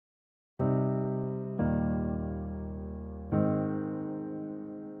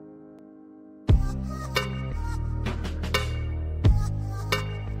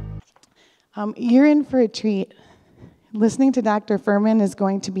You're in for a treat. Listening to Dr. Fuhrman is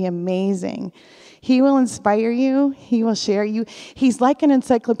going to be amazing. He will inspire you. He will share you. He's like an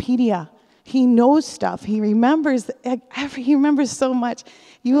encyclopedia. He knows stuff. He remembers he remembers so much.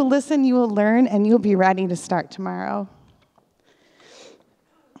 You will listen, you will learn, and you'll be ready to start tomorrow.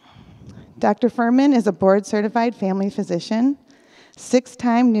 Dr. Fuhrman is a board-certified family physician,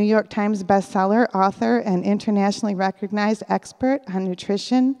 6-time New York Times bestseller, author, and internationally recognized expert on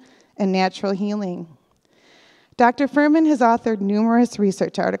nutrition and natural healing. Dr. Fuhrman has authored numerous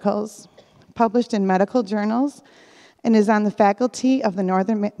research articles, published in medical journals, and is on the faculty of the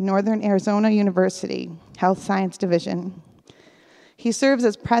Northern Arizona University Health Science Division. He serves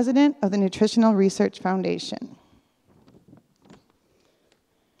as president of the Nutritional Research Foundation.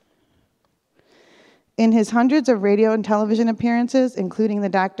 In his hundreds of radio and television appearances, including The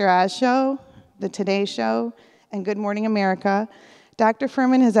Dr. Oz Show, The Today Show, and Good Morning America, Dr.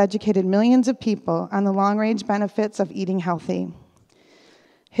 Fuhrman has educated millions of people on the long-range benefits of eating healthy.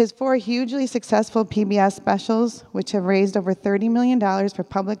 His 4 hugely successful PBS specials, which have raised over $30 million for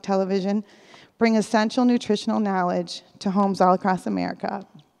public television, bring essential nutritional knowledge to homes all across America.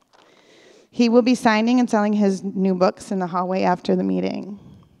 He will be signing and selling his new books in the hallway after the meeting.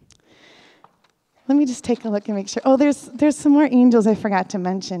 Let me just take a look and make sure. Oh, there's some more angels I forgot to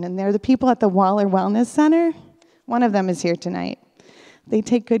mention, and they're the people at the Wahl Wellness Center. One of them is here tonight. They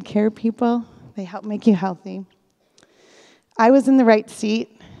take good care of people. They help make you healthy. I was in the right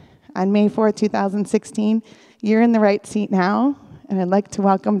seat on May 4th, 2016. You're in the right seat now, and I'd like to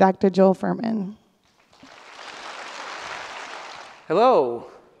welcome Dr. Joel Fuhrman. Hello.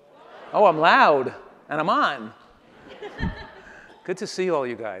 Oh, I'm loud, and I'm on. Good to see all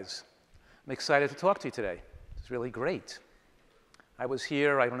you guys. I'm excited to talk to you today. It's really great. I was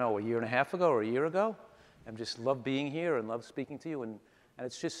here, I don't know, a year and a half ago or a year ago. I just love being here and love speaking to you, and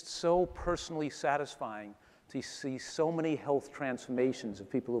it's just so personally satisfying to see so many health transformations of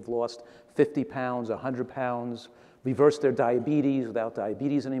people who've lost 50 pounds, 100 pounds, reversed their diabetes without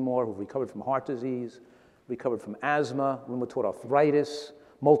diabetes anymore, who've recovered from heart disease, recovered from asthma, rheumatoid arthritis,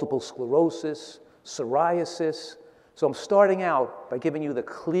 multiple sclerosis, psoriasis. So I'm starting out by giving you the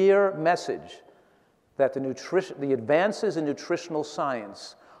clear message that the advances in nutritional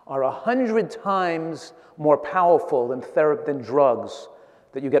science are 100 times more powerful than drugs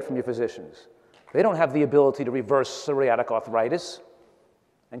that you get from your physicians. They don't have the ability to reverse psoriatic arthritis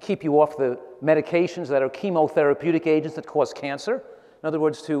and keep you off the medications that are chemotherapeutic agents that cause cancer. In other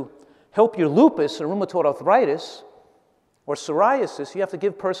words, to help your lupus or rheumatoid arthritis or psoriasis, you have to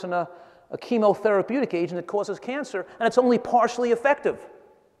give a person a chemotherapeutic agent that causes cancer, and it's only partially effective.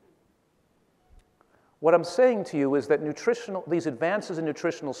 What I'm saying to you is that these advances in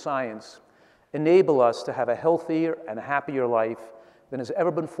nutritional science enable us to have a healthier and happier life than has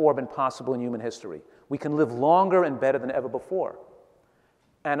ever before been possible in human history. We can live longer and better than ever before.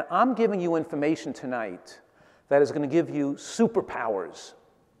 And I'm giving you information tonight that is going to give you superpowers.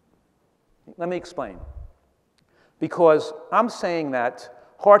 Let me explain. Because I'm saying that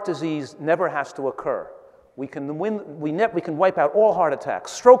heart disease never has to occur. We can wipe out all heart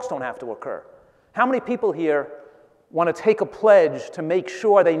attacks. Strokes don't have to occur. How many people here want to take a pledge to make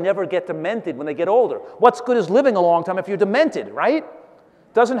sure they never get demented when they get older? What's good is living a long time if you're demented, right?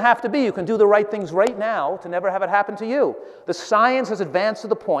 Doesn't have to be. You can do the right things right now to never have it happen to you. The science has advanced to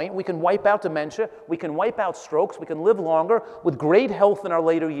the point we can wipe out dementia, we can wipe out strokes, we can live longer with great health in our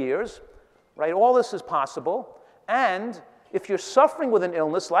later years, right? All this is possible. And if you're suffering with an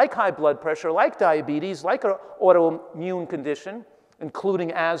illness like high blood pressure, like diabetes, like an autoimmune condition,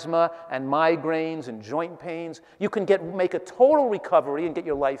 including asthma and migraines and joint pains, you can make a total recovery and get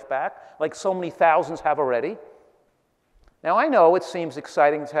your life back, like so many thousands have already. Now, I know it seems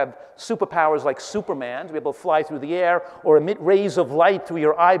exciting to have superpowers like Superman, to be able to fly through the air or emit rays of light through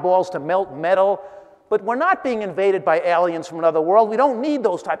your eyeballs to melt metal, but we're not being invaded by aliens from another world. We don't need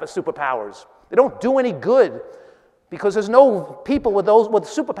those type of superpowers. They don't do any good because there's no people with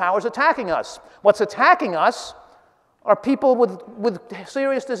superpowers attacking us. What's attacking us are people with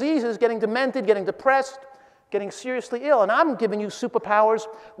serious diseases getting demented, getting depressed, getting seriously ill. And I'm giving you superpowers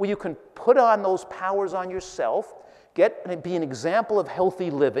where you can put on those powers on yourself, be an example of healthy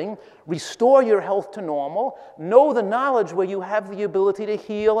living, restore your health to normal, know the knowledge where you have the ability to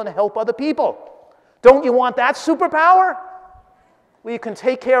heal and help other people. Don't you want that superpower? Where you can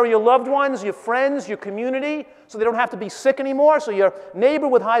take care of your loved ones, your friends, your community, so they don't have to be sick anymore. So your neighbor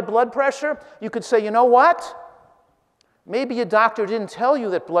with high blood pressure, you could say, you know what? Maybe your doctor didn't tell you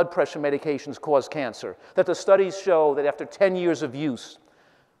that blood pressure medications cause cancer, that the studies show that after 10 years of use,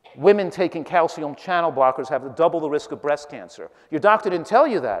 women taking calcium channel blockers have double the risk of breast cancer. Your doctor didn't tell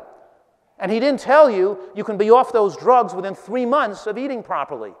you that. And he didn't tell you you can be off those drugs within 3 months of eating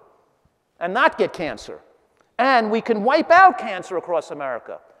properly and not get cancer. And we can wipe out cancer across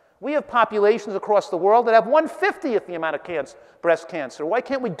America. We have populations across the world that have 1/50th the amount of breast cancer. Why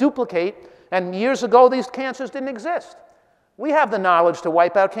can't we duplicate? And years ago, these cancers didn't exist. We have the knowledge to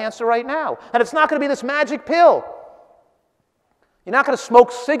wipe out cancer right now. And it's not going to be this magic pill. You're not going to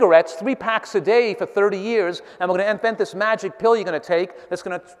smoke cigarettes 3 packs a day for 30 years, and we're going to invent this magic pill you're going to take that's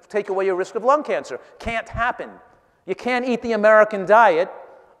going to take away your risk of lung cancer. Can't happen. You can't eat the American diet,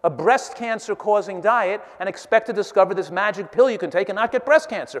 a breast cancer-causing diet, and expect to discover this magic pill you can take and not get breast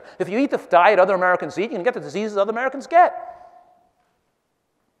cancer. If you eat the diet other Americans eat, you can get the diseases other Americans get.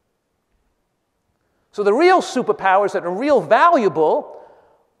 So the real superpowers that are real valuable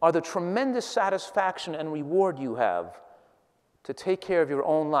are the tremendous satisfaction and reward you have to take care of your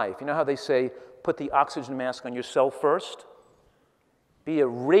own life. You know how they say, put the oxygen mask on yourself first? Be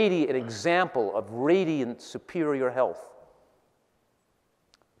an example of radiant, superior health.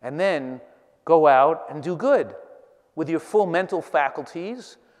 And then go out and do good with your full mental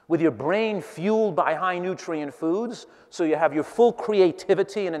faculties, with your brain fueled by high nutrient foods, so you have your full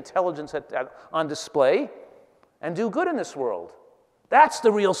creativity and intelligence on display, and do good in this world. That's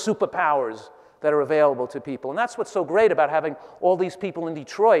the real superpowers that are available to people. And that's what's so great about having all these people in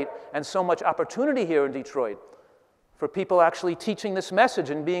Detroit and so much opportunity here in Detroit for people actually teaching this message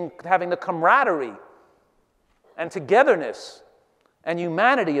and having the camaraderie and togetherness and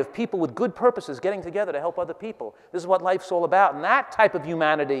humanity of people with good purposes getting together to help other people. This is what life's all about. And that type of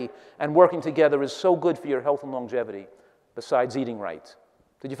humanity and working together is so good for your health and longevity, besides eating right.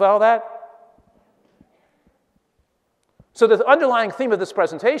 Did you follow that? So the underlying theme of this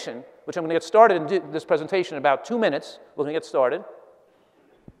presentation, which I'm going to get started in this presentation in about 2 minutes, we're going to get started.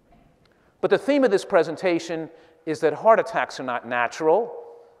 But the theme of this presentation is that heart attacks are not natural.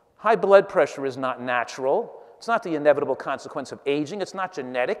 High blood pressure is not natural. It's not the inevitable consequence of aging. It's not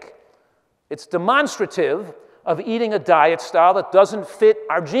genetic. It's demonstrative of eating a diet style that doesn't fit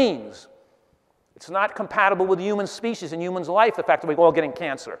our genes. It's not compatible with human species and human life, the fact that we're all getting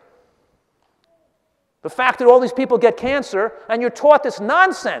cancer. The fact that all these people get cancer, and you're taught this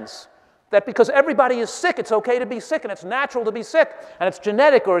nonsense, that because everybody is sick, it's okay to be sick, and it's natural to be sick, and it's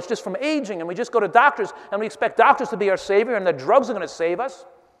genetic, or it's just from aging, and we just go to doctors, and we expect doctors to be our savior, and the drugs are going to save us.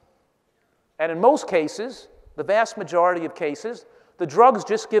 And in most cases, the vast majority of cases, the drugs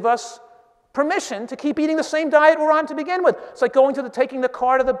just give us permission to keep eating the same diet we're on to begin with. It's like taking the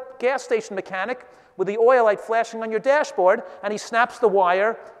car to the gas station mechanic with the oil light flashing on your dashboard, and he snaps the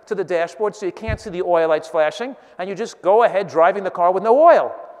wire to the dashboard so you can't see the oil lights flashing, and you just go ahead driving the car with no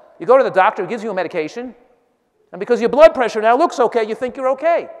oil. You go to the doctor, who gives you a medication, and because your blood pressure now looks okay, you think you're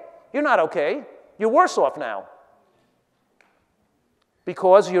okay. You're not okay. You're worse off now.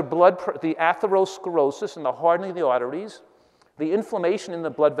 Because your the atherosclerosis and the hardening of the arteries, the inflammation in the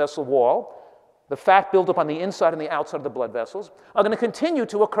blood vessel wall, the fat buildup on the inside and the outside of the blood vessels are going to continue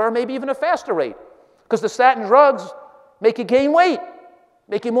to occur, maybe even at a faster rate. Because the statin drugs make you gain weight,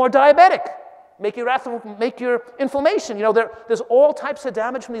 make you more diabetic, make your inflammation. You know, there's all types of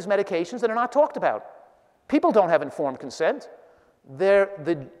damage from these medications that are not talked about. People don't have informed consent.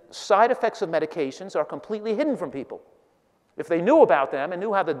 The side effects of medications are completely hidden from people. If they knew about them and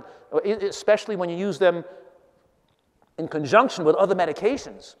knew how especially when you use them in conjunction with other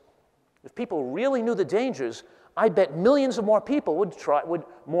medications, if people really knew the dangers, I bet millions of more people would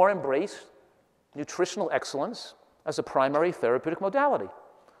more embrace nutritional excellence as a primary therapeutic modality.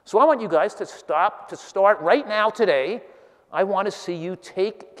 So I want you guys to start right now today. I want to see you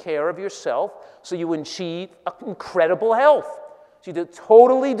take care of yourself so you achieve incredible health. So you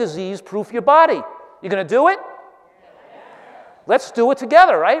totally disease-proof your body. You going to do it? Let's do it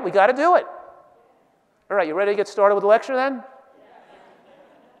together, right? We got to do it. All right, you ready to get started with the lecture then?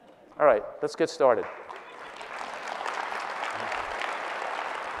 All right, let's get started.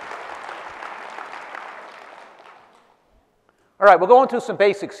 All right, we're going through some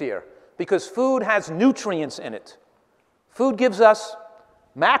basics here because food has nutrients in it. Food gives us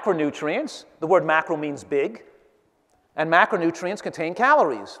macronutrients. The word macro means big. And macronutrients contain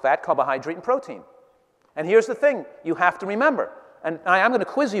calories, fat, carbohydrate, and protein. And here's the thing you have to remember. And I'm going to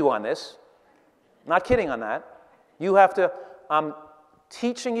quiz you on this. Not kidding on that. You have to, I'm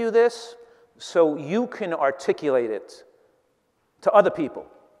teaching you this so you can articulate it to other people.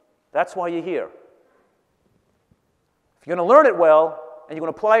 That's why you're here. If you're going to learn it well and you're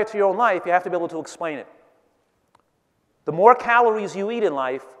going to apply it to your own life, you have to be able to explain it. The more calories you eat in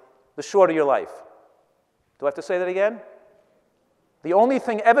life, the shorter your life. Do I have to say that again? The only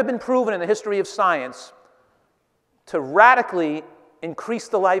thing ever been proven in the history of science to radically increase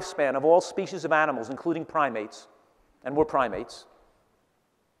the lifespan of all species of animals, including primates, and we're primates,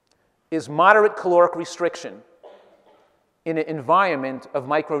 is moderate caloric restriction in an environment of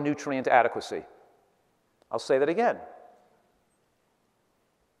micronutrient adequacy. I'll say that again.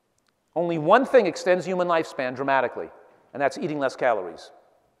 Only one thing extends human lifespan dramatically, and that's eating less calories,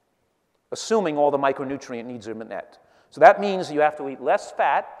 assuming all the micronutrient needs are met. So that means you have to eat less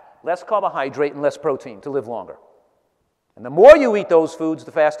fat, less carbohydrate, and less protein to live longer. And the more you eat those foods,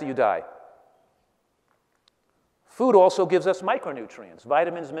 the faster you die. Food also gives us micronutrients,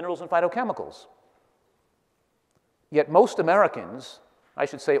 vitamins, minerals, and phytochemicals. Yet most Americans, I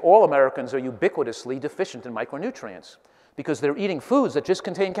should say all Americans, are ubiquitously deficient in micronutrients because they're eating foods that just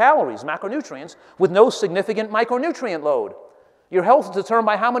contain calories, macronutrients, with no significant micronutrient load. Your health is determined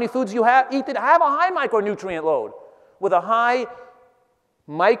by how many foods you eat that have a high micronutrient load, with a high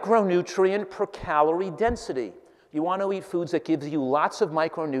micronutrient per calorie density. You want to eat foods that give you lots of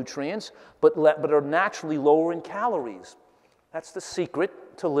micronutrients, but are naturally lower in calories. That's the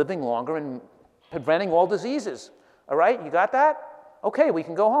secret to living longer and preventing all diseases. All right, you got that? Okay, we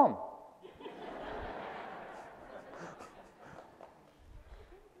can go home.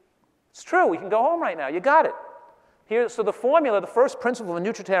 It's true, we can go home right now. You got it. Here, so the formula, the first principle of a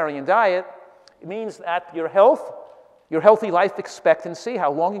nutritarian diet, it means that your health, your healthy life expectancy,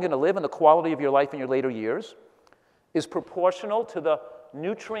 how long you're going to live, and the quality of your life in your later years, is proportional to the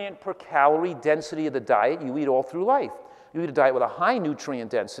nutrient per calorie density of the diet you eat all through life. You eat a diet with a high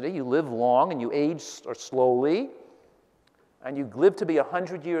nutrient density, you live long, and you age slowly, and you live to be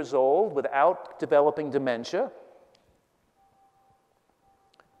 100 years old without developing dementia.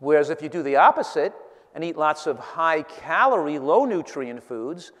 Whereas if you do the opposite and eat lots of high-calorie, low-nutrient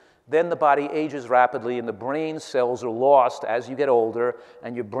foods, then the body ages rapidly and the brain cells are lost as you get older,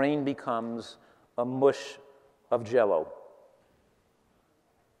 and your brain becomes a mush of Jell-O.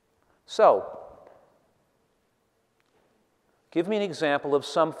 So, give me an example of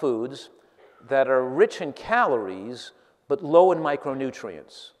some foods that are rich in calories but low in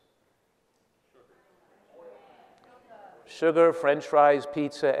micronutrients. Sugar, French fries,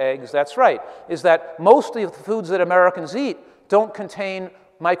 pizza, eggs, that's right. Is that most of the foods that Americans eat don't contain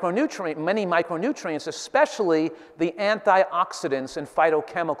many micronutrients, especially the antioxidants and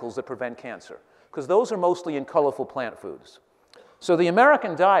phytochemicals that prevent cancer, because those are mostly in colorful plant foods. So the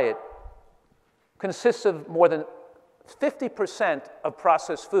American diet consists of more than 50% of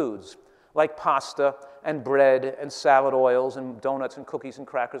processed foods, like pasta and bread and salad oils and donuts and cookies and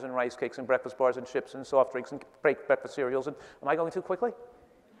crackers and rice cakes and breakfast bars and chips and soft drinks and breakfast cereals. And am I going too quickly?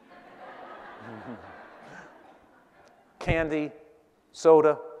 Candy,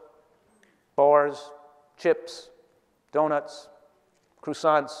 soda, bars, chips, donuts,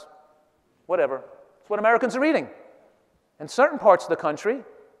 croissants, whatever. It's what Americans are eating. In certain parts of the country,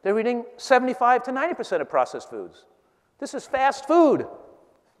 they're eating 75 to 90% of processed foods. This is fast food,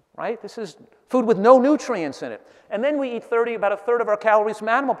 right? This is food with no nutrients in it. And then we eat about a third of our calories from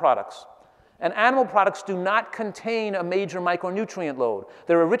animal products. And animal products do not contain a major micronutrient load.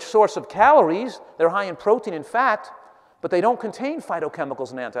 They're a rich source of calories. They're high in protein and fat, but they don't contain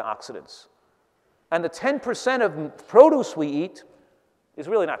phytochemicals and antioxidants. And the 10% of produce we eat is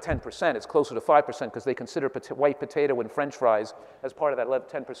really not 10%. It's closer to 5% because they consider white potato and French fries as part of that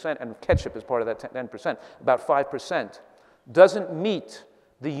 10%, and ketchup as part of that 10%. About 5% doesn't meet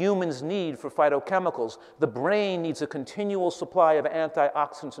the human's need for phytochemicals. The brain needs a continual supply of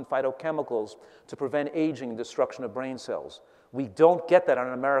antioxidants and phytochemicals to prevent aging and destruction of brain cells. We don't get that on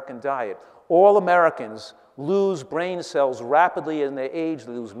an American diet. All Americans lose brain cells rapidly in their age.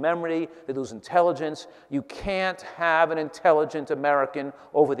 They lose memory, they lose intelligence. You can't have an intelligent American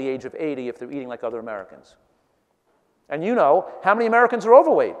over the age of 80 if they're eating like other Americans. And you know, how many Americans are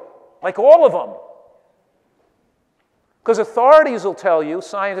overweight? Like all of them. Because authorities will tell you,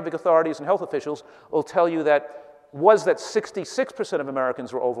 scientific authorities and health officials will tell you that 66% of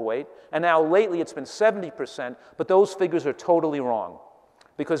Americans were overweight, and now lately it's been 70%, but those figures are totally wrong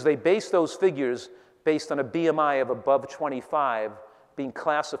because they base those figures based on a BMI of above 25 being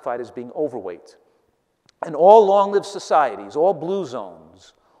classified as being overweight. And all long-lived societies, all blue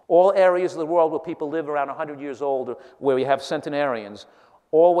zones, all areas of the world where people live around 100 years old, or where we have centenarians,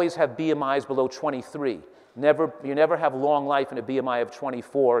 always have BMIs below 23. You never have long life in a BMI of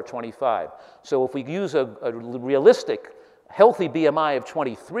 24 or 25. So if we use a realistic, healthy BMI of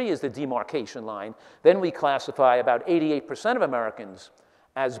 23 as the demarcation line, then we classify about 88% of Americans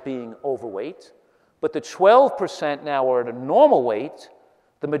as being overweight. But the 12% now are at a normal weight.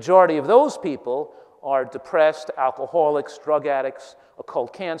 The majority of those people are depressed, alcoholics, drug addicts,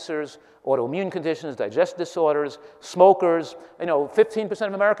 occult cancers, autoimmune conditions, digestive disorders, smokers. 15%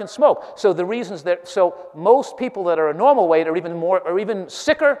 of Americans smoke. So the reasons that, so most people that are a normal weight are even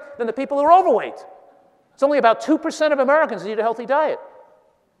sicker than the people who are overweight. It's only about 2% of Americans that eat a healthy diet.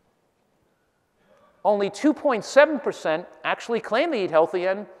 Only 2.7% actually claim they eat healthy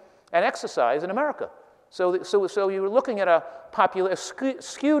and exercise in America. So you're looking at a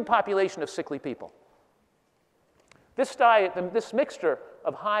skewed population of sickly people. This diet, this mixture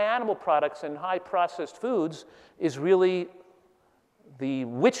of high animal products and high processed foods is really the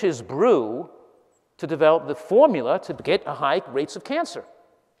witch's brew to develop the formula to get high rates of cancer.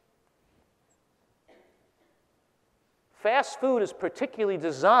 Fast food is particularly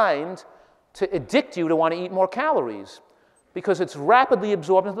designed to addict you to want to eat more calories because it's rapidly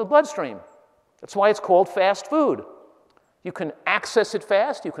absorbed into the bloodstream. That's why it's called fast food. You can access it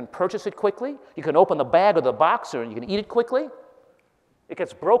fast, you can purchase it quickly, you can open the bag or the box and you can eat it quickly. It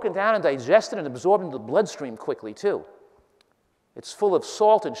gets broken down and digested and absorbed into the bloodstream quickly too. It's full of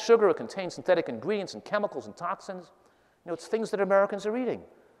salt and sugar, it contains synthetic ingredients and chemicals and toxins. It's things that Americans are eating.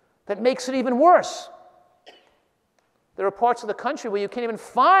 That makes it even worse. There are parts of the country where you can't even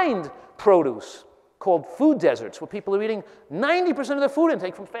find produce, called food deserts, where people are eating 90% of their food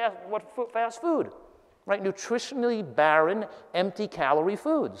intake from fast food, right? Nutritionally barren, empty calorie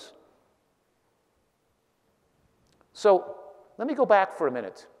foods. So let me go back for a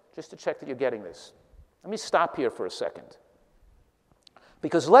minute, just to check that you're getting this. Let me stop here for a second.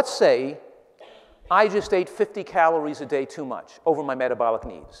 Because let's say I just ate 50 calories a day too much over my metabolic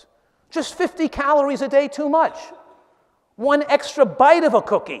needs. Just 50 calories a day too much. One extra bite of a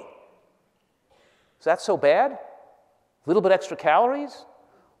cookie. Is that so bad? A little bit extra calories?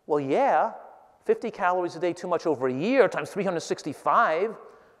 Well, yeah. 50 calories a day too much over a year times 365,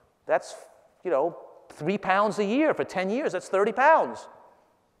 that's, 3 pounds a year. For 10 years, that's 30 pounds.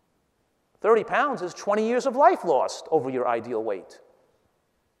 30 pounds is 20 years of life lost over your ideal weight.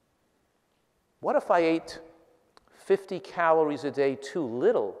 What if I ate 50 calories a day too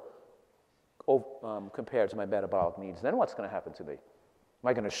little compared to my metabolic needs? Then what's going to happen to me? Am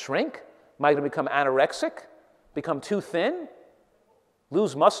I going to shrink? Am I going to become anorexic? Become too thin?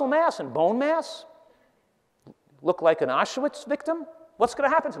 Lose muscle mass and bone mass? Look like an Auschwitz victim? What's going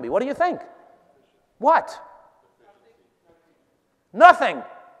to happen to me? What do you think? What? Nothing.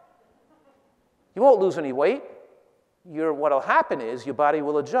 You won't lose any weight. What will happen is your body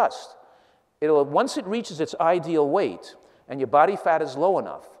will adjust. Once it reaches its ideal weight and your body fat is low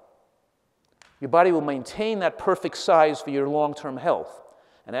enough, your body will maintain that perfect size for your long-term health.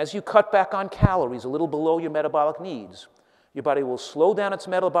 And as you cut back on calories a little below your metabolic needs, your body will slow down its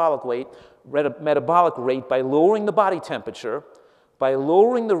metabolic rate by lowering the body temperature, by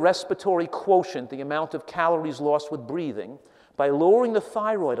lowering the respiratory quotient, the amount of calories lost with breathing, by lowering the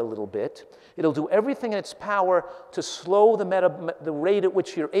thyroid a little bit. It'll do everything in its power to slow the rate at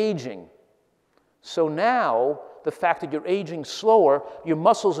which you're aging. So now, the fact that you're aging slower, your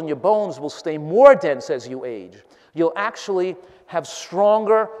muscles and your bones will stay more dense as you age. You'll actually have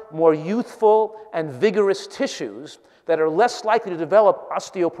stronger, more youthful, and vigorous tissues that are less likely to develop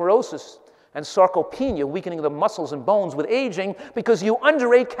osteoporosis and sarcopenia, weakening of the muscles and bones with aging, because you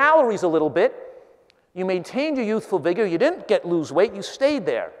underate calories a little bit. You maintained your youthful vigor. You didn't lose weight. You stayed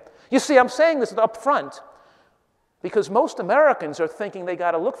there. You see, I'm saying this up front because most Americans are thinking they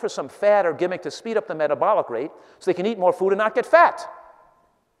got to look for some fad or gimmick to speed up the metabolic rate so they can eat more food and not get fat.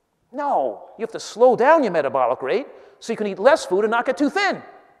 No, you have to slow down your metabolic rate so you can eat less food and not get too thin. Do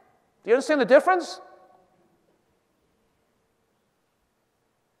you understand the difference?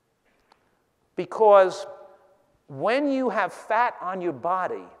 Because when you have fat on your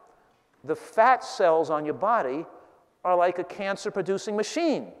body, the fat cells on your body are like a cancer-producing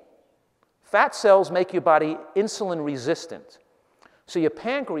machine. Fat cells make your body insulin resistant. So your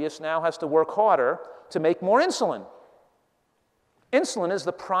pancreas now has to work harder to make more insulin. Insulin is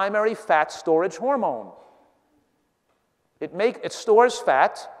the primary fat storage hormone. It stores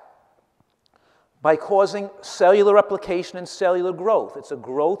fat by causing cellular replication and cellular growth. It's a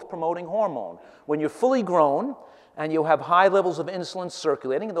growth-promoting hormone. When you're fully grown and you have high levels of insulin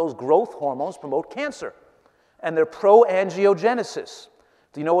circulating, those growth hormones promote cancer. And they're pro-angiogenesis.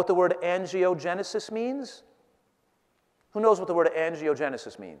 Do you know what the word angiogenesis means? Who knows what the word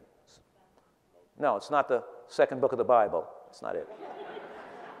angiogenesis means? No, it's not the second book of the Bible. It's not it.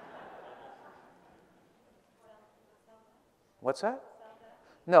 What's that?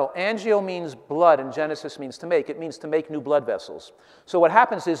 No, angio means blood and genesis means to make. It means to make new blood vessels. So what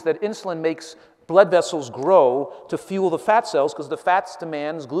happens is that insulin makes blood vessels grow to fuel the fat cells because the fats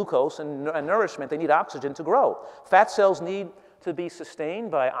demands glucose and nourishment. They need oxygen to grow. Fat cells need to be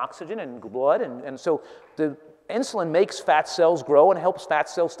sustained by oxygen and blood, and so the insulin makes fat cells grow and helps fat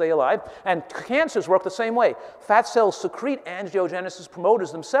cells stay alive, and cancers work the same way. Fat cells secrete angiogenesis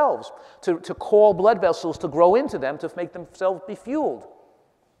promoters themselves to call blood vessels to grow into them to make themselves be fueled,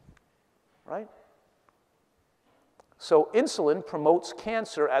 right? So insulin promotes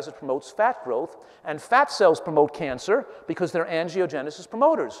cancer as it promotes fat growth, and fat cells promote cancer because they're angiogenesis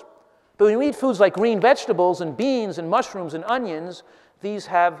promoters. But when you eat foods like green vegetables and beans and mushrooms and onions, these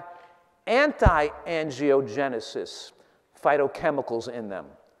have anti-angiogenesis phytochemicals in them.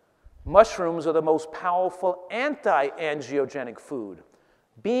 Mushrooms are the most powerful anti-angiogenic food.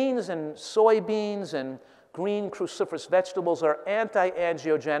 Beans and soybeans and green cruciferous vegetables are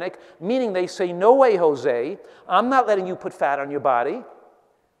anti-angiogenic, meaning they say, no way, Jose, I'm not letting you put fat on your body.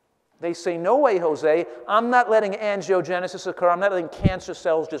 They say, no way, Jose, I'm not letting angiogenesis occur. I'm not letting cancer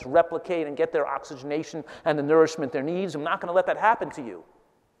cells just replicate and get their oxygenation and the nourishment their needs. I'm not going to let that happen to you.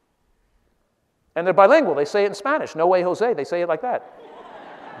 And they're bilingual. They say it in Spanish. No way, Jose. They say it like that.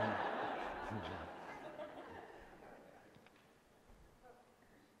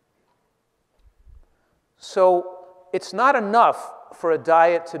 So it's not enough for a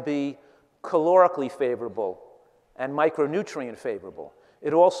diet to be calorically favorable and micronutrient favorable.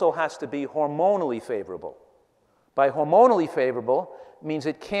 It also has to be hormonally favorable. By hormonally favorable means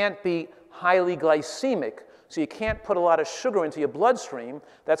it can't be highly glycemic, so you can't put a lot of sugar into your bloodstream.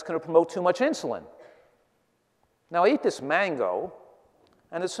 That's going to promote too much insulin. Now, I eat this mango,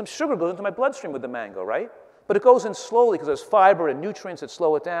 and there's some sugar goes into my bloodstream with the mango, right? But it goes in slowly because there's fiber and nutrients that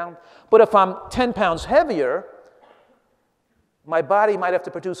slow it down. But if I'm 10 pounds heavier, my body might have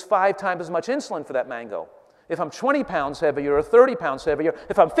to produce 5 times as much insulin for that mango. If I'm 20 pounds heavier or 30 pounds heavier,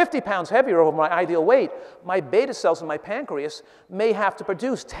 if I'm 50 pounds heavier over my ideal weight, my beta cells in my pancreas may have to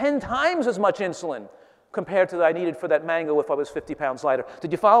produce 10 times as much insulin compared to that I needed for that mango if I was 50 pounds lighter.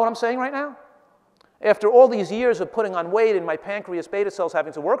 Did you follow what I'm saying right now? After all these years of putting on weight and my pancreas beta cells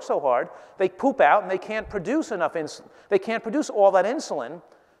having to work so hard, they poop out and they can't produce enough insulin. They can't produce all that insulin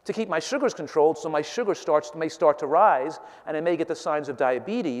to keep my sugars controlled, so my sugar may start to rise, and I may get the signs of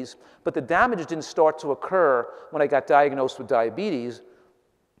diabetes, but the damage didn't start to occur when I got diagnosed with diabetes.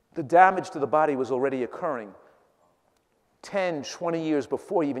 The damage to the body was already occurring 10, 20 years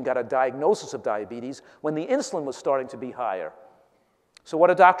before you even got a diagnosis of diabetes, when the insulin was starting to be higher. So what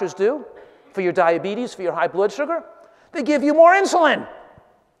do doctors do for your diabetes, for your high blood sugar? They give you more insulin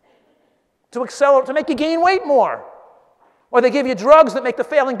to make you gain weight more. Or they give you drugs that make the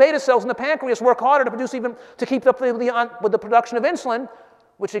failing beta cells in the pancreas work harder to keep up with the production of insulin,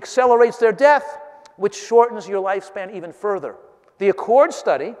 which accelerates their death, which shortens your lifespan even further. The Accord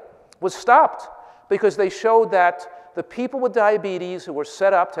study was stopped because they showed that the people with diabetes who were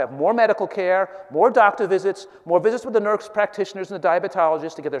set up to have more medical care, more doctor visits, more visits with the nurse practitioners and the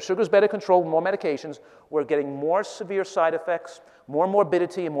diabetologists to get their sugars better controlled, more medications, were getting more severe side effects, more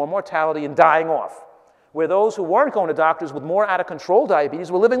morbidity and more mortality, and dying off. Where those who weren't going to doctors with more out-of-control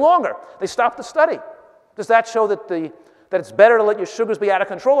diabetes were living longer. They stopped the study. Does that show that it's better to let your sugars be out of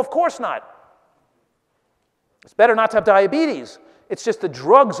control? Of course not. It's better not to have diabetes. It's just the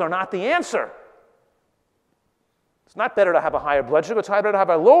drugs are not the answer. It's not better to have a higher blood sugar. It's better to have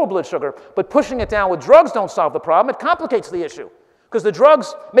a lower blood sugar. But pushing it down with drugs don't solve the problem. It complicates the issue. Because the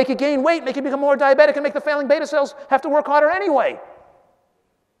drugs make you gain weight, make you become more diabetic, and make the failing beta cells have to work harder anyway.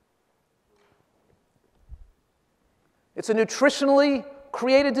 It's a nutritionally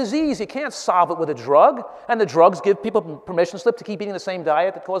created disease. You can't solve it with a drug. And the drugs give people permission slip to keep eating the same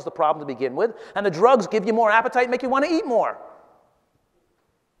diet that caused the problem to begin with. And the drugs give you more appetite and make you want to eat more.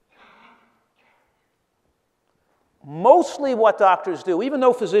 Mostly what doctors do, even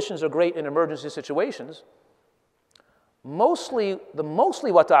though physicians are great in emergency situations, mostly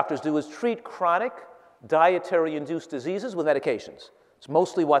what doctors do is treat chronic dietary-induced diseases with medications. It's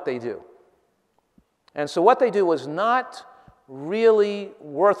mostly what they do. And so what they do is not really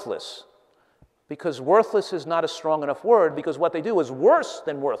worthless, because worthless is not a strong enough word, because what they do is worse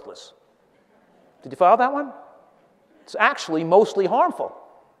than worthless. Did you follow that one? It's actually mostly harmful.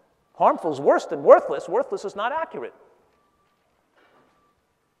 Harmful is worse than worthless. Worthless is not accurate.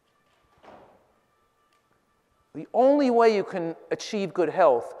 The only way you can achieve good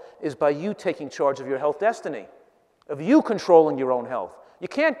health is by you taking charge of your health destiny, of you controlling your own health. You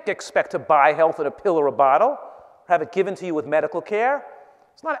can't expect to buy health in a pill or a bottle, or have it given to you with medical care.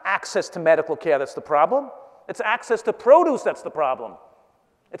 It's not access to medical care that's the problem. It's access to produce that's the problem.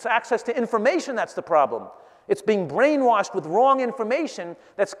 It's access to information that's the problem. It's being brainwashed with wrong information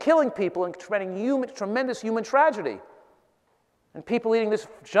that's killing people and preventing tremendous human tragedy. And people eating this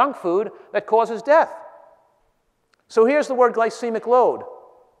junk food that causes death. So here's the word glycemic load.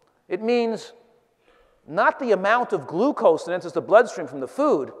 It means not the amount of glucose that enters the bloodstream from the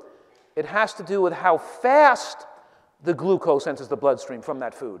food. It has to do with how fast the glucose enters the bloodstream from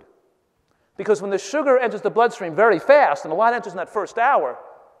that food. Because when the sugar enters the bloodstream very fast, and a lot enters in that first hour,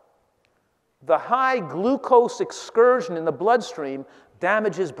 the high glucose excursion in the bloodstream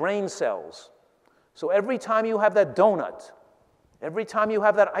damages brain cells. So every time you have that donut, every time you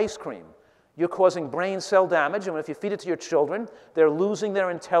have that ice cream, you're causing brain cell damage. And if you feed it to your children, they're losing their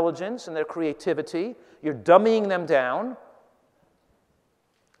intelligence and their creativity. You're dumbing them down.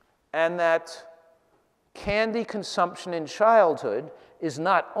 And that candy consumption in childhood is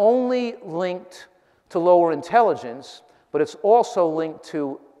not only linked to lower intelligence, but it's also linked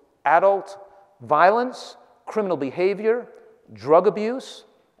to adult violence, criminal behavior, drug abuse,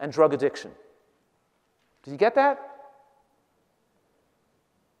 and drug addiction. Did you get that?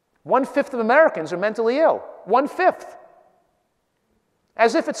 1/5 of Americans are mentally ill. 1/5.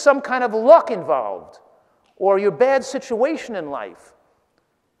 As if it's some kind of luck involved or your bad situation in life.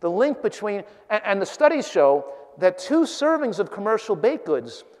 The link between, and the studies show that 2 servings of commercial baked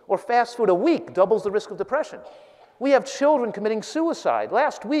goods or fast food a week doubles the risk of depression. We have children committing suicide.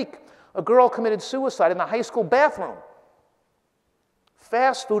 Last week, a girl committed suicide in the high school bathroom.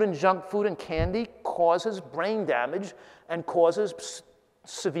 Fast food and junk food and candy causes brain damage and causes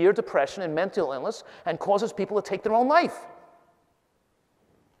severe depression and mental illness and causes people to take their own life.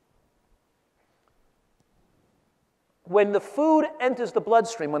 When the food enters the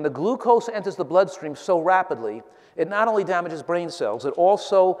bloodstream, when the glucose enters the bloodstream so rapidly, it not only damages brain cells, it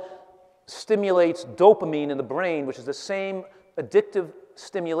also stimulates dopamine in the brain, which is the same addictive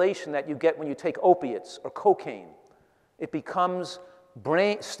stimulation that you get when you take opiates or cocaine. It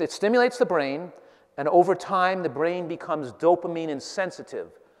stimulates the brain, and over time the brain becomes dopamine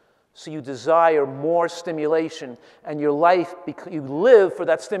insensitive. So you desire more stimulation, and your life, you live for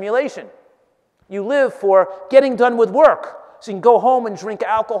that stimulation. You live for getting done with work. So you can go home and drink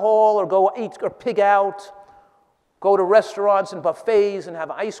alcohol or go eat or pig out, go to restaurants and buffets and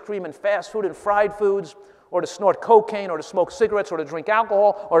have ice cream and fast food and fried foods, or to snort cocaine or to smoke cigarettes or to drink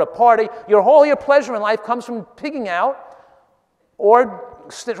alcohol or to party. All your pleasure in life comes from pigging out or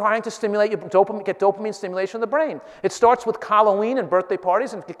trying to stimulate get dopamine stimulation in the brain. It starts with Halloween and birthday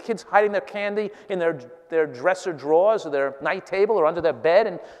parties and kids hiding their candy in their dresser drawers or their night table or under their bed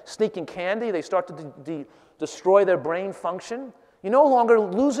and sneaking candy. They start to destroy their brain function. You're no longer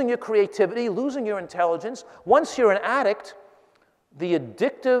losing your creativity, losing your intelligence. Once you're an addict, the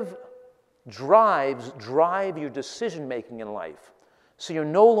addictive drives drive your decision-making in life. So you're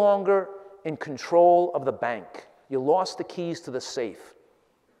no longer in control of the bank. You lost the keys to the safe.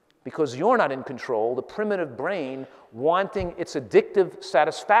 Because you're not in control, the primitive brain wanting its addictive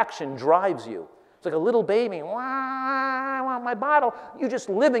satisfaction drives you. It's like a little baby, "Wah, I want my bottle." You're just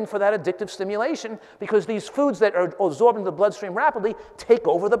living for that addictive stimulation because these foods that are absorbed into the bloodstream rapidly take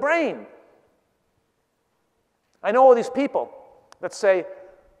over the brain. I know all these people that say,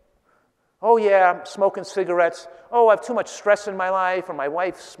 "Oh yeah, I'm smoking cigarettes. Oh, I have too much stress in my life, or my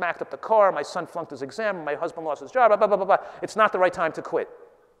wife smacked up the car, or my son flunked his exam, or my husband lost his job, blah, blah, blah, blah. It's not the right time to quit."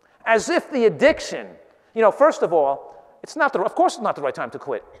 As if the addiction, first of all, of course it's not the right time to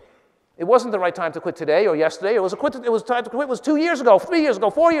quit. It wasn't the right time to quit today or yesterday. It was time to quit was 2 years ago, 3 years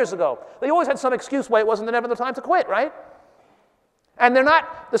ago, 4 years ago. They always had some excuse why it wasn't never the time to quit, right? And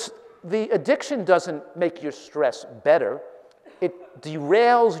the addiction doesn't make your stress better. It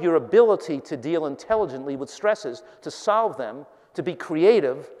derails your ability to deal intelligently with stresses, to solve them, to be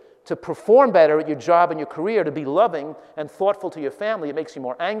creative, to perform better at your job and your career, to be loving and thoughtful to your family. It makes you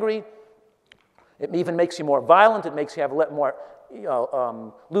more angry. It even makes you more violent. It makes you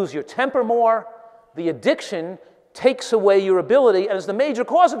lose your temper more. The addiction takes away your ability and is the major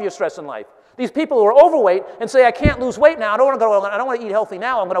cause of your stress in life. These people who are overweight and say, "I can't lose weight now. I don't want to eat healthy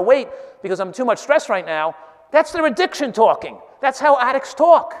now. I'm going to wait because I'm too much stress right now." That's their addiction talking. That's how addicts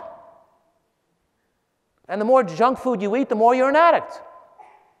talk. And the more junk food you eat, the more you're an addict.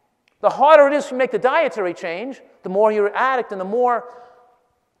 The harder it is to make the dietary change, the more you're an addict and the more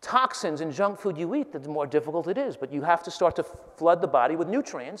toxins in junk food you eat, the more difficult it is. But you have to start to flood the body with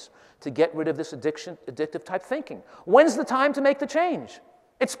nutrients to get rid of this addictive type thinking. When's the time to make the change?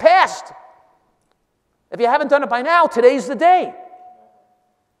 It's past. If you haven't done it by now, today's the day.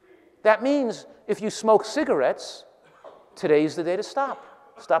 That means if you smoke cigarettes, today's the day to stop.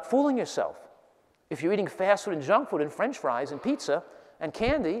 Stop fooling yourself. If you're eating fast food and junk food and French fries and pizza and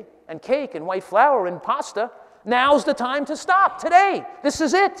candy and cake and white flour and pasta, now's the time to stop. Today. This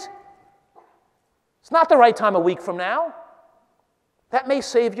is it. It's not the right time a week from now. That may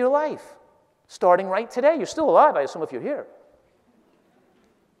save your life. Starting right today. You're still alive, I assume, if you're here.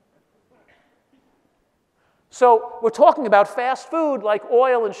 So we're talking about fast food like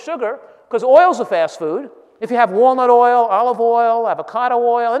oil and sugar, because oil's a fast food. If you have walnut oil, olive oil, avocado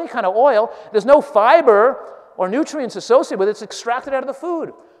oil, any kind of oil, there's no fiber or nutrients associated with it. It's extracted out of the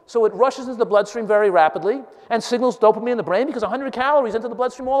food. So it rushes into the bloodstream very rapidly and signals dopamine in the brain because 100 calories enter the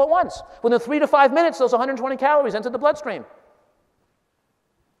bloodstream all at once. Within 3 to 5 minutes, those 120 calories enter the bloodstream.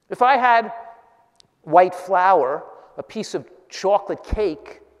 If I had white flour, a piece of chocolate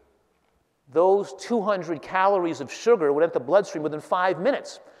cake, those 200 calories of sugar would enter the bloodstream within 5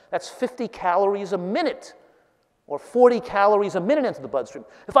 minutes. That's 50 calories a minute, or 40 calories a minute into the bloodstream.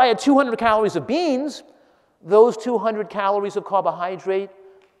 If I had 200 calories of beans, those 200 calories of carbohydrate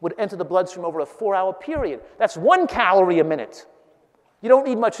would enter the bloodstream over a 4-hour period. That's 1 calorie a minute. You don't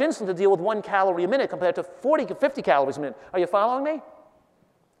need much insulin to deal with 1 calorie a minute compared to 40 to 50 calories a minute. Are you following me?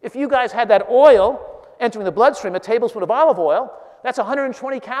 If you guys had that oil entering the bloodstream, a tablespoon of olive oil, that's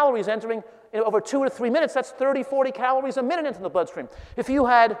 120 calories entering in over 2 or 3 minutes. That's 30, 40 calories a minute into the bloodstream. If you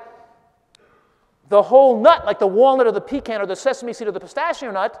had the whole nut, like the walnut or the pecan or the sesame seed or the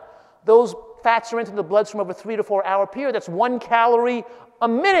pistachio nut, those fats are into the bloodstream over a 3 to 4 hour period. That's 1 calorie a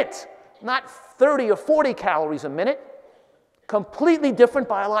minute, not 30 or 40 calories a minute. Completely different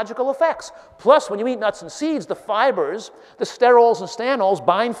biological effects. Plus, when you eat nuts and seeds, the fibers, the sterols and stanols,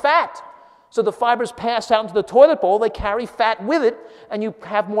 bind fat. So the fibers pass out into the toilet bowl, they carry fat with it, and you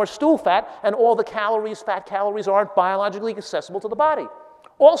have more stool fat, and all the calories, fat calories, aren't biologically accessible to the body.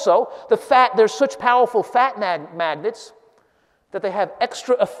 Also, the fat, there's such powerful fat magnets that they have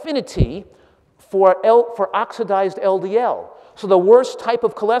extra affinity for oxidized LDL. So the worst type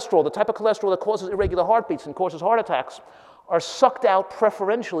of cholesterol, the type of cholesterol that causes irregular heartbeats and causes heart attacks, are sucked out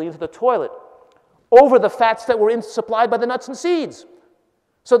preferentially into the toilet over the fats that were supplied by the nuts and seeds.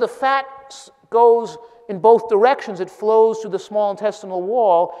 So the fat goes in both directions. It flows through the small intestinal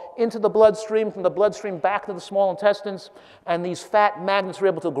wall into the bloodstream, from the bloodstream back to the small intestines, and these fat magnets are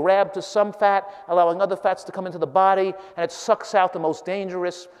able to grab to some fat, allowing other fats to come into the body, and it sucks out the most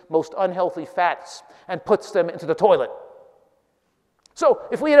dangerous, most unhealthy fats and puts them into the toilet. So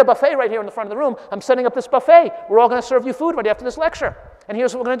if we had a buffet right here in the front of the room, I'm setting up this buffet. We're all going to serve you food right after this lecture. And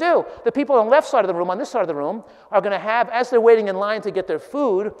here's what we're going to do. The people on the left side of the room, on this side of the room, are going to have, as they're waiting in line to get their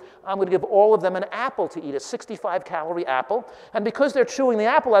food, I'm going to give all of them an apple to eat, a 65-calorie apple. And because they're chewing the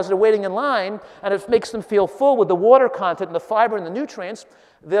apple as they're waiting in line, and it makes them feel full with the water content and the fiber and the nutrients,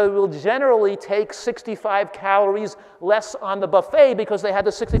 they will generally take 65 calories less on the buffet because they had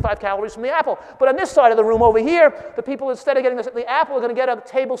the 65 calories from the apple. But on this side of the room over here, the people, instead of getting the apple, are going to get a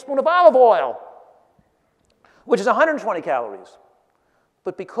tablespoon of olive oil, which is 120 calories.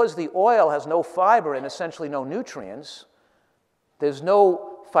 But because the oil has no fiber and essentially no nutrients, there's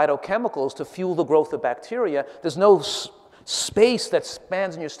no phytochemicals to fuel the growth of bacteria, there's no space that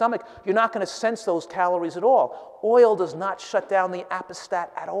spans in your stomach, you're not going to sense those calories at all. Oil does not shut down the appestat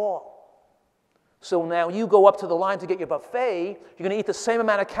at all. So now you go up to the line to get your buffet, you're going to eat the same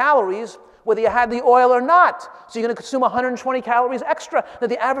amount of calories whether you had the oil or not. So you're going to consume 120 calories extra. Now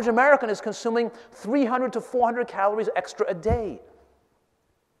the average American is consuming 300 to 400 calories extra a day.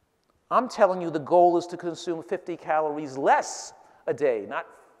 I'm telling you the goal is to consume 50 calories less a day, not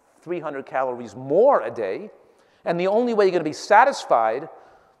 300 calories more a day. And the only way you're going to be satisfied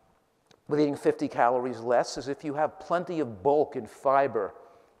with eating 50 calories less is if you have plenty of bulk and fiber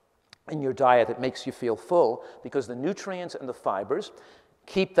in your diet that makes you feel full, because the nutrients and the fibers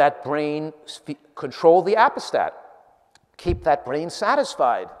keep that brain, control the appestat, keep that brain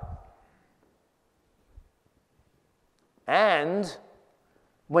satisfied. And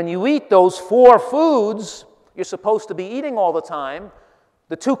when you eat those 4 foods you're supposed to be eating all the time,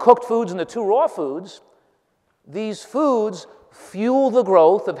 the 2 cooked foods and the 2 raw foods, these foods fuel the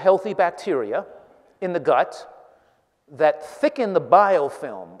growth of healthy bacteria in the gut that thicken the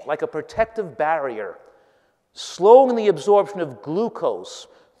biofilm like a protective barrier, slowing the absorption of glucose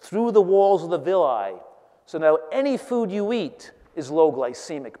through the walls of the villi. So now any food you eat is low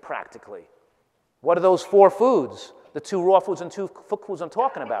glycemic practically. What are those 4 foods? The 2 raw foods and 2 cooked foods I'm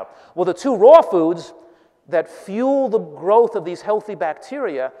talking about. Well, the 2 raw foods that fuel the growth of these healthy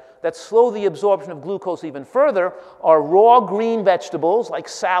bacteria, that slow the absorption of glucose even further, are raw green vegetables, like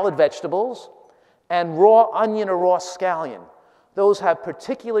salad vegetables, and raw onion or raw scallion. Those have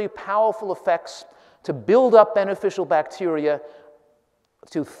particularly powerful effects to build up beneficial bacteria,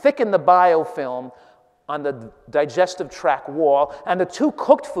 to thicken the biofilm, on the digestive tract wall, and the two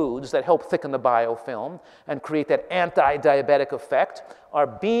cooked foods that help thicken the biofilm and create that anti-diabetic effect are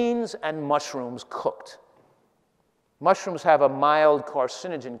beans and mushrooms cooked. Mushrooms have a mild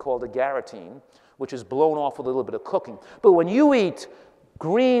carcinogen called agaritine, which is blown off with a little bit of cooking. But when you eat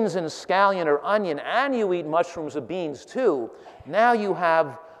greens and scallion or onion, and you eat mushrooms or beans too, now you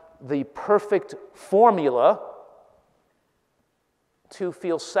have the perfect formula to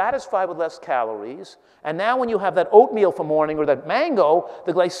feel satisfied with less calories. And now when you have that oatmeal for morning or that mango,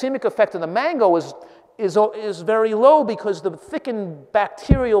 the glycemic effect of the mango is very low because the thickened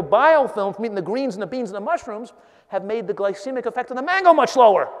bacterial biofilm from eating the greens and the beans and the mushrooms have made the glycemic effect of the mango much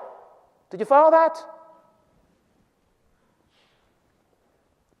lower. Did you follow that?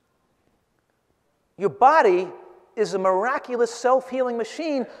 Your body is a miraculous self-healing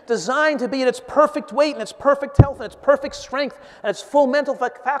machine designed to be at its perfect weight and its perfect health and its perfect strength and its full mental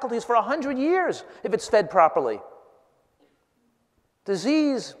faculties for 100 years if it's fed properly.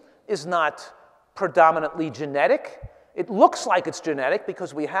 Disease is not predominantly genetic. It looks like it's genetic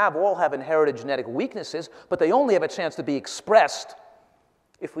because we all have inherited genetic weaknesses, but they only have a chance to be expressed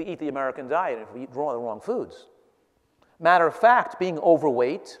if we eat the American diet and if we eat the wrong foods. Matter of fact, being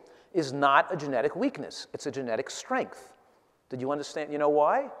overweight is not a genetic weakness. It's a genetic strength. Did you understand? You know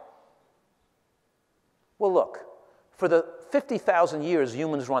why? Well, look, for the 50,000 years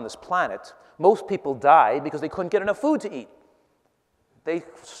humans were on this planet, most people died because they couldn't get enough food to eat. They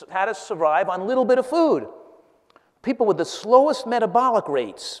had to survive on a little bit of food. People with the slowest metabolic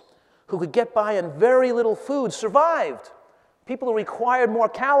rates, who could get by on very little food, survived. People who required more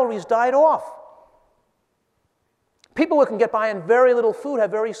calories died off. People who can get by on very little food have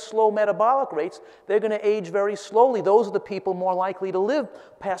very slow metabolic rates. They're going to age very slowly. Those are the people more likely to live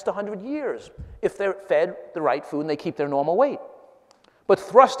past 100 years if they're fed the right food and they keep their normal weight. But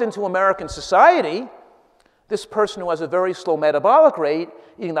thrust into American society, this person who has a very slow metabolic rate,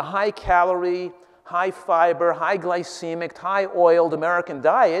 eating the high-calorie, high-fiber, high-glycemic, high-oiled American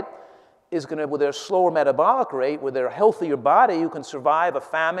diet, is going to, with their slower metabolic rate, with their healthier body, who can survive a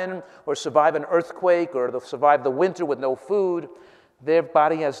famine or survive an earthquake or survive the winter with no food, their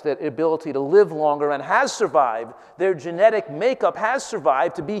body has the ability to live longer and has survived. Their genetic makeup has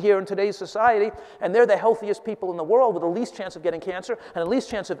survived to be here in today's society, and they're the healthiest people in the world with the least chance of getting cancer and the least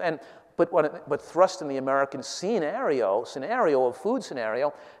chance of, but thrust in the American scenario of food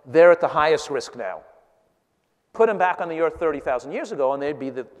scenario, they're at the highest risk now. Put them back on the earth 30,000 years ago, and they'd be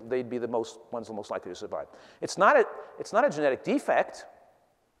the ones the most likely to survive. It's not a genetic defect.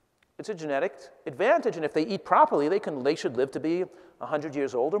 It's a genetic advantage, and if they eat properly, they should live to be 100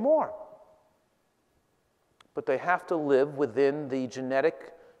 years old or more. But they have to live within the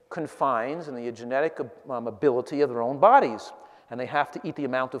genetic confines and the genetic ability of their own bodies, and they have to eat the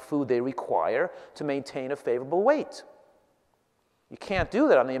amount of food they require to maintain a favorable weight. You can't do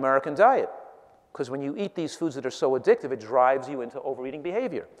that on the American diet. Because when you eat these foods that are so addictive, it drives you into overeating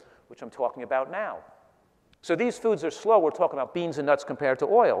behavior, which I'm talking about now. So these foods are slow. We're talking about beans and nuts compared to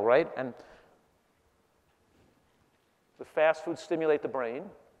oil, right? And the fast foods stimulate the brain.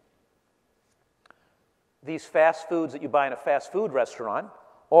 These fast foods that you buy in a fast food restaurant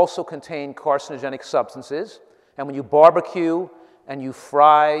also contain carcinogenic substances. And when you barbecue and you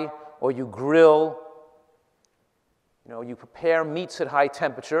fry or you grill, you prepare meats at high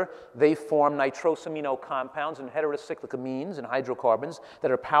temperature, they form nitrosamino compounds and heterocyclic amines and hydrocarbons that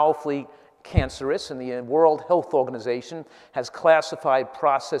are powerfully cancerous, and the World Health Organization has classified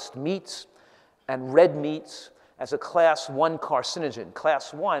processed meats and red meats as a class 1 carcinogen.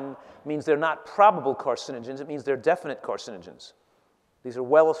 Class 1 means they're not probable carcinogens, it means they're definite carcinogens. These are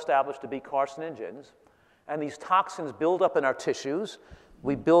well established to be carcinogens, and these toxins build up in our tissues.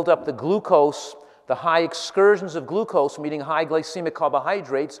 We build up the glucose. The high excursions of glucose from eating high glycemic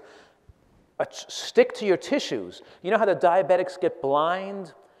carbohydrates stick to your tissues. You know how the diabetics get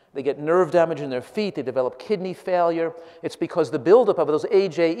blind? They get nerve damage in their feet. They develop kidney failure. It's because the buildup of those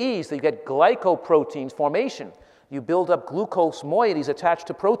AJEs, they get glycoproteins formation. You build up glucose moieties attached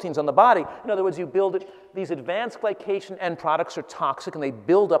to proteins on the body. In other words, you build it. These advanced glycation end products are toxic, and they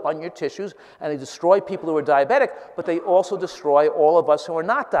build up on your tissues, and they destroy people who are diabetic, but they also destroy all of us who are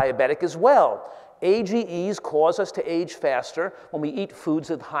not diabetic as well. AGEs cause us to age faster when we eat foods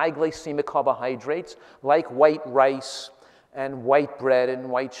with high glycemic carbohydrates like white rice and white bread and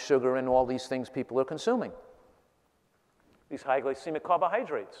white sugar and all these things people are consuming. These high glycemic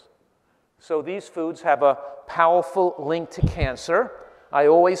carbohydrates. So these foods have a powerful link to cancer. I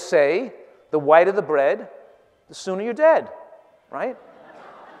always say, the whiter the bread, the sooner you're dead, right?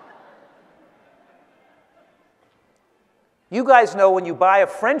 You guys know when you buy a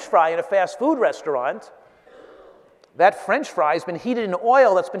French fry in a fast food restaurant, that French fry has been heated in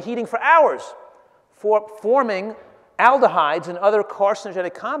oil that's been heating for hours, forming aldehydes and other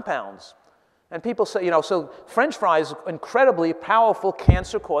carcinogenic compounds. And people say, so French fries are incredibly powerful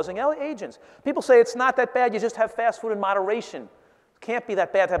cancer-causing agents. People say it's not that bad, you just have fast food in moderation. It can't be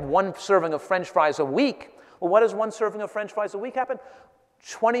that bad to have one serving of French fries a week. Well, what does one serving of French fries a week happen?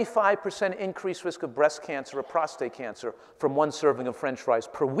 25% increased risk of breast cancer or prostate cancer from one serving of French fries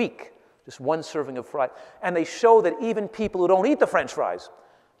per week. Just one serving of fries. And they show that even people who don't eat the French fries,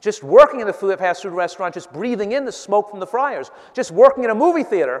 just working in the fast food restaurant, just breathing in the smoke from the fryers, just working in a movie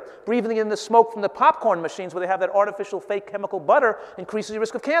theater, breathing in the smoke from the popcorn machines where they have that artificial fake chemical butter increases the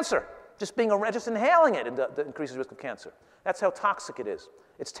risk of cancer. Just inhaling it increases the risk of cancer. That's how toxic it is.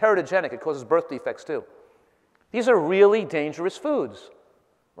 It's teratogenic. It causes birth defects too. These are really dangerous foods,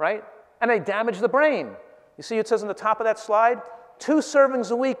 right? And they damage the brain. You see, it says on the top of that slide, 2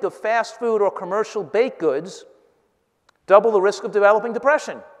 servings a week of fast food or commercial baked goods double the risk of developing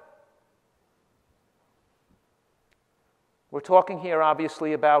depression. We're talking here,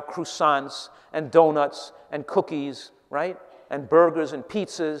 obviously, about croissants and donuts and cookies, right? And burgers and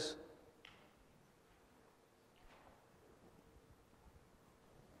pizzas.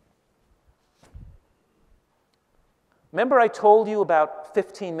 Remember I told you about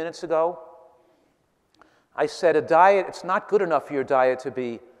 15 minutes ago? I said a diet, it's not good enough for your diet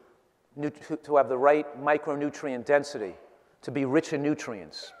to have the right micronutrient density, to be rich in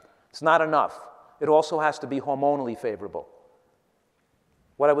nutrients. It's not enough. It also has to be hormonally favorable.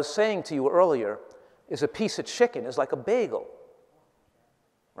 What I was saying to you earlier is a piece of chicken is like a bagel,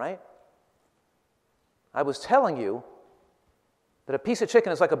 right? I was telling you that a piece of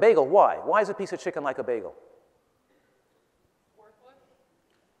chicken is like a bagel. Why? Why is a piece of chicken like a bagel?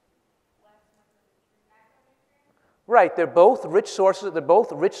 Right, they're both rich sources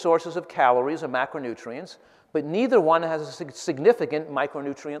of calories or macronutrients, but neither one has a significant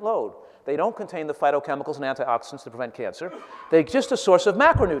micronutrient load. They don't contain the phytochemicals and antioxidants to prevent cancer. They're just a source of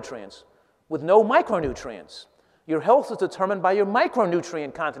macronutrients with no micronutrients. Your health is determined by your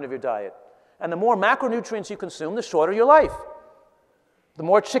micronutrient content of your diet. And the more macronutrients you consume, the shorter your life. The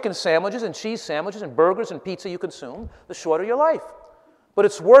more chicken sandwiches and cheese sandwiches and burgers and pizza you consume, the shorter your life. But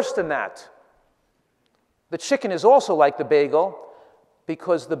it's worse than that. The chicken is also like the bagel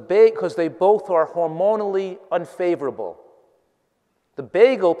because they both are hormonally unfavorable. The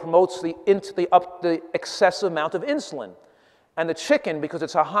bagel promotes the excessive amount of insulin. And the chicken, because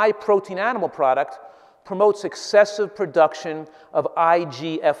it's a high-protein animal product, promotes excessive production of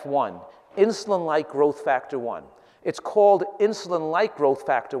IGF-1, insulin-like growth factor 1. It's called insulin-like growth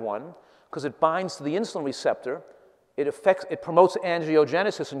factor 1 because it binds to the insulin receptor. It promotes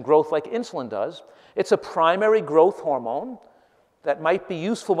angiogenesis and growth like insulin does. It's a primary growth hormone that might be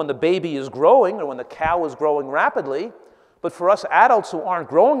useful when the baby is growing or when the cow is growing rapidly. But for us adults who aren't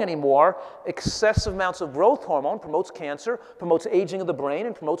growing anymore, excessive amounts of growth hormone promotes cancer, promotes aging of the brain,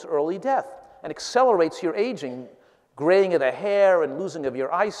 and promotes early death, and accelerates your aging, graying of the hair and losing of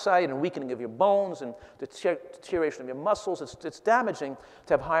your eyesight and weakening of your bones and deterioration of your muscles. It's damaging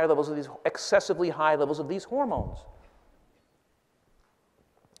to have higher levels of these, excessively high levels of these hormones.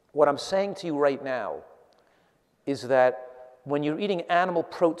 What I'm saying to you right now is that when you're eating animal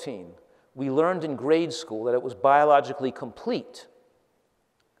protein, we learned in grade school that it was biologically complete.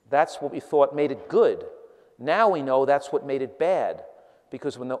 That's what we thought made it good. Now we know that's what made it bad,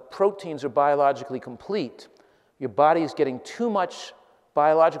 because when the proteins are biologically complete, your body is getting too much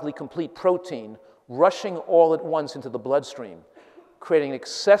biologically complete protein rushing all at once into the bloodstream, creating an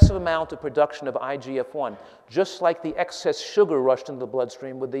excessive amount of production of IGF-1, just like the excess sugar rushed into the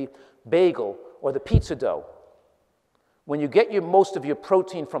bloodstream with the bagel or the pizza dough. When you get most of your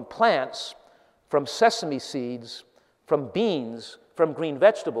protein from plants, from sesame seeds, from beans, from green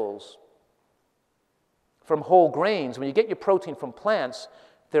vegetables, from whole grains, when you get your protein from plants,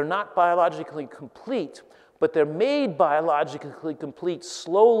 they're not biologically complete, but they're made biologically complete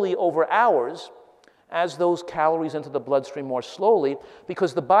slowly over hours as those calories enter the bloodstream more slowly,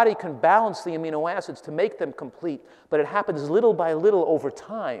 because the body can balance the amino acids to make them complete, but it happens little by little over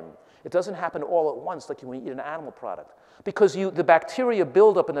time. It doesn't happen all at once like when you eat an animal product, because the bacteria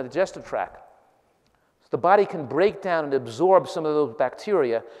build up in the digestive tract. So the body can break down and absorb some of those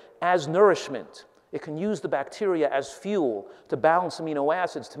bacteria as nourishment. It can use the bacteria as fuel to balance amino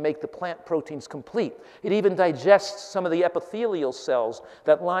acids to make the plant proteins complete. It even digests some of the epithelial cells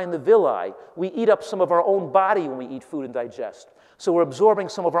that line the villi. We eat up some of our own body when we eat food and digest. So we're absorbing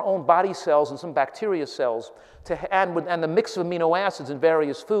some of our own body cells and some bacteria cells, and the mix of amino acids in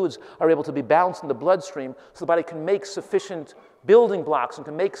various foods are able to be balanced in the bloodstream so the body can make sufficient building blocks and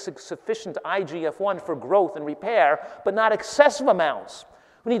can make sufficient IGF-1 for growth and repair, but not excessive amounts.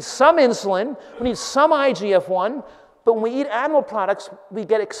 We need some insulin, we need some IGF-1, but when we eat animal products, we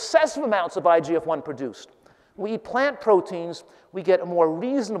get excessive amounts of IGF-1 produced. When we eat plant proteins, we get a more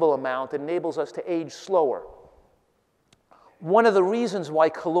reasonable amount that enables us to age slower. One of the reasons why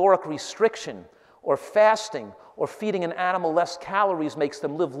caloric restriction or fasting or feeding an animal less calories makes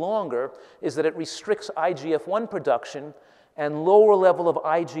them live longer is that it restricts IGF-1 production, and lower level of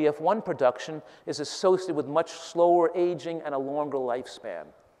IGF-1 production is associated with much slower aging and a longer lifespan.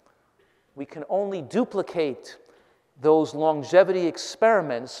 We can only duplicate those longevity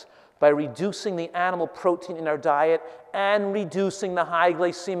experiments by reducing the animal protein in our diet and reducing the high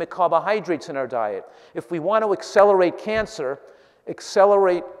glycemic carbohydrates in our diet. If we want to accelerate cancer,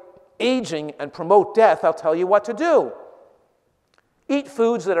 accelerate aging, and promote death, I'll tell you what to do. Eat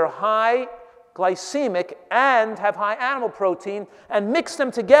foods that are high glycemic and have high animal protein and mix them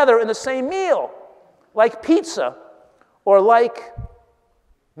together in the same meal, like pizza or like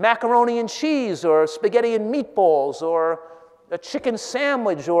macaroni and cheese or spaghetti and meatballs or a chicken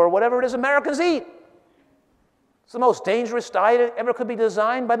sandwich or whatever it is Americans eat. It's the most dangerous diet ever could be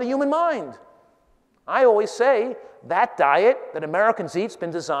designed by the human mind. I always say that diet that Americans eat has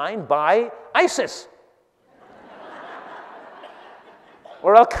been designed by ISIS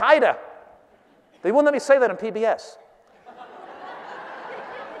or Al-Qaeda. They wouldn't let me say that on PBS.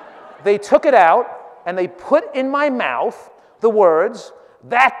 They took it out and they put in my mouth the words,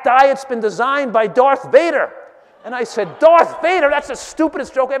 "That diet's been designed by Darth Vader." And I said, "Darth Vader? That's the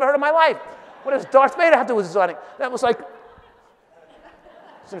stupidest joke I ever heard in my life. What does Darth Vader have to do with designing?" That was like, I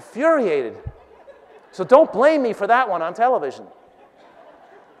was infuriated. So don't blame me for that one on television.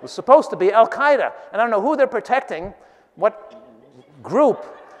 It was supposed to be Al-Qaeda. And I don't know who they're protecting, what group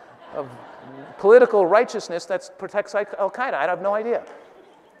of political righteousness that protects Al-Qaeda. I have no idea.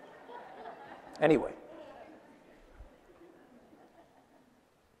 Anyway.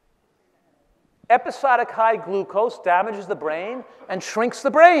 Episodic high glucose damages the brain and shrinks the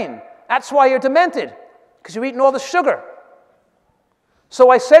brain. That's why you're demented, because you're eating all the sugar. So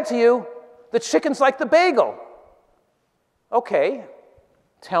I said to you, the chicken's like the bagel. Okay,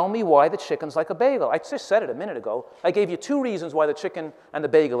 tell me why the chicken's like a bagel. I just said it a minute ago. I gave you 2 reasons why the chicken and the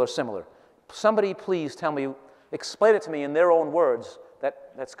bagel are similar. Somebody please tell me, explain it to me in their own words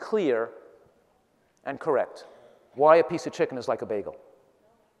that's clear and correct. Why a piece of chicken is like a bagel.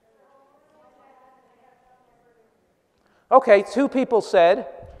 Okay, 2 people said,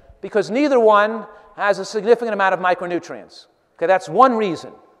 because neither one has a significant amount of micronutrients. Okay, that's one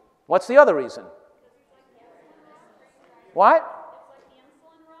reason. What's the other reason? What?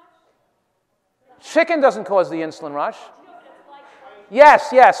 Chicken doesn't cause the insulin rush.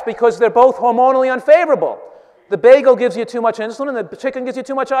 Yes, because they're both hormonally unfavorable. The bagel gives you too much insulin, and the chicken gives you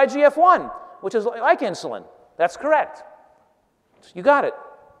too much IGF-1, which is like insulin. That's correct. You got it.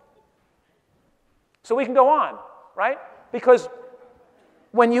 So we can go on, right? Because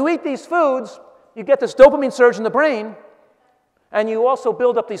when you eat these foods, you get this dopamine surge in the brain, and you also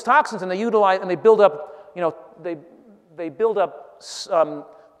build up these toxins, and they build up, they build up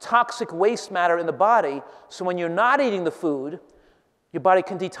toxic waste matter in the body. So when you're not eating the food, your body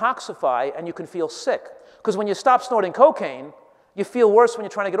can detoxify, and you can feel sick. Because when you stop snorting cocaine, you feel worse when you're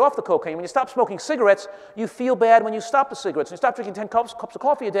trying to get off the cocaine. When you stop smoking cigarettes, you feel bad when you stop the cigarettes. When you stop drinking 10 cups of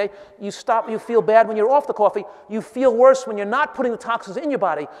coffee a day, you feel bad when you're off the coffee. You feel worse when you're not putting the toxins in your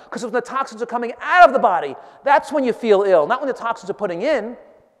body, because when the toxins are coming out of the body, that's when you feel ill, not when the toxins are putting in.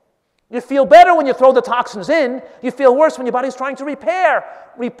 You feel better when you throw the toxins in. You feel worse when your body's trying to repair.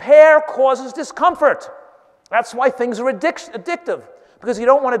 Repair causes discomfort. That's why things are addictive, because you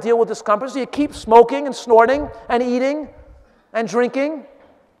don't want to deal with discomfort, so you keep smoking and snorting and eating and drinking,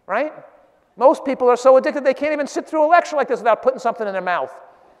 right? Most people are so addicted they can't even sit through a lecture like this without putting something in their mouth.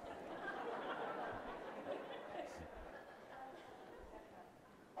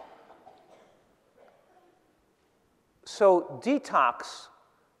 So detox,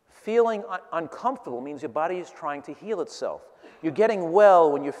 feeling uncomfortable, means your body is trying to heal itself. You're getting well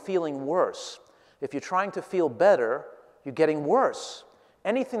when you're feeling worse. If you're trying to feel better, you're getting worse.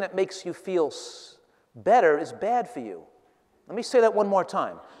 Anything that makes you feel better is bad for you. Let me say that one more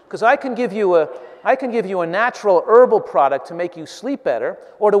time, because I can give you a natural herbal product to make you sleep better,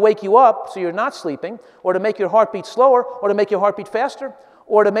 or to wake you up so you're not sleeping, or to make your heart beat slower, or to make your heart beat faster,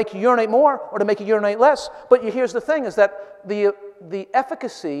 or to make you urinate more, or to make you urinate less. But here's the thing, is that the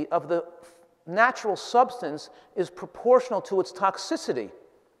efficacy of the natural substance is proportional to its toxicity.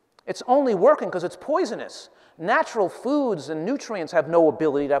 It's only working because it's poisonous. Natural foods and nutrients have no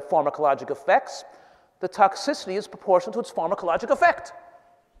ability to have pharmacologic effects. The toxicity is proportional to its pharmacologic effect.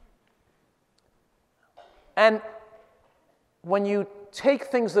 And when you take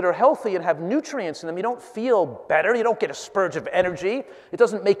things that are healthy and have nutrients in them, you don't feel better. You don't get a spurge of energy. It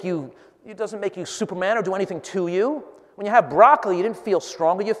doesn't make you Superman or do anything to you. When you have broccoli, you didn't feel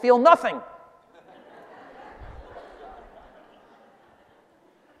stronger. You feel nothing.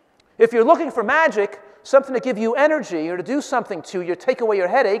 If you're looking for magic, something to give you energy or to do something to you, take away your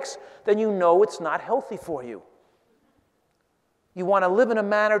headaches, then you know it's not healthy for you. You want to live in a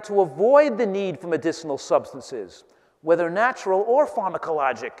manner to avoid the need for medicinal substances, whether natural or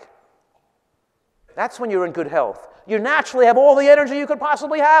pharmacologic. That's when you're in good health. You naturally have all the energy you could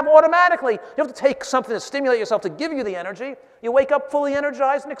possibly have automatically. You don't have to take something to stimulate yourself to give you the energy. You wake up fully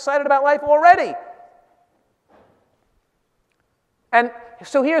energized and excited about life already. And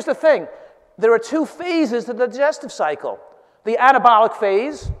so here's the thing. There are two phases to the digestive cycle. The anabolic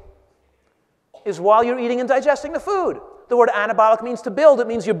phase is while you're eating and digesting the food. The word anabolic means to build. It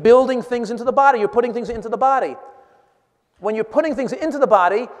means you're building things into the body. You're putting things into the body. When you're putting things into the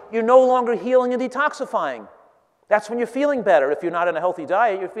body, you're no longer healing and detoxifying. That's when you're feeling better. If you're not in a healthy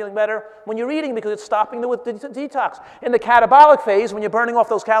diet, you're feeling better when you're eating because it's stopping the detox. In the catabolic phase, when you're burning off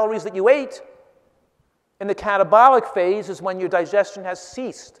those calories that you ate, in the catabolic phase is when your digestion has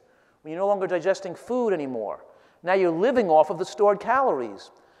ceased, when you're no longer digesting food anymore. Now you're living off of the stored calories.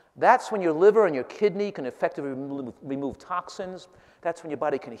 That's when your liver and your kidney can effectively remove toxins. That's when your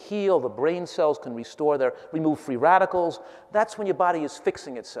body can heal, the brain cells can remove free radicals. That's when your body is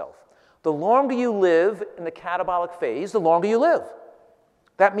fixing itself. The longer you live in the catabolic phase, the longer you live.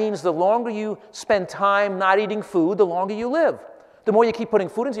 That means the longer you spend time not eating food, the longer you live. The more you keep putting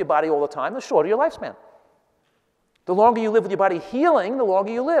food into your body all the time, the shorter your lifespan. The longer you live with your body healing, the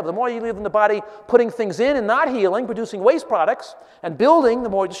longer you live. The more you live in the body putting things in and not healing, producing waste products, and building,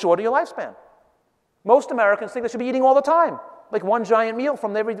 the shorter your lifespan. Most Americans think they should be eating all the time, like one giant meal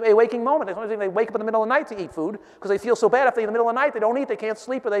from every waking moment. They wake up in the middle of the night to eat food because they feel so bad if they in the middle of the night, they don't eat, they can't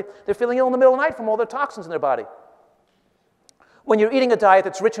sleep, or they're feeling ill in the middle of the night from all their toxins in their body. When you're eating a diet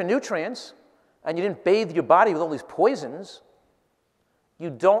that's rich in nutrients, and you didn't bathe your body with all these poisons, you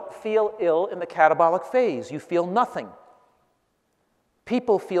don't feel ill in the catabolic phase. You feel nothing.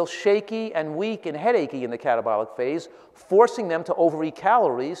 People feel shaky and weak and headachy in the catabolic phase, forcing them to overeat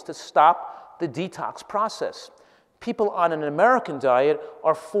calories to stop the detox process. People on an American diet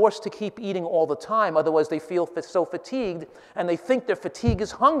are forced to keep eating all the time, otherwise they feel so fatigued, and they think their fatigue is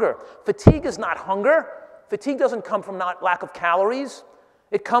hunger. Fatigue is not hunger. Fatigue doesn't come from lack of calories.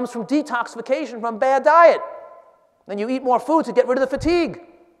 It comes from detoxification from bad diet. Then you eat more food to get rid of the fatigue.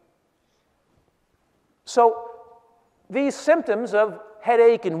 So these symptoms of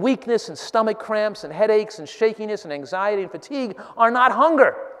headache and weakness and stomach cramps and headaches and shakiness and anxiety and fatigue are not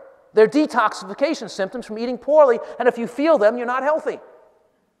hunger. They're detoxification symptoms from eating poorly, and if you feel them, you're not healthy.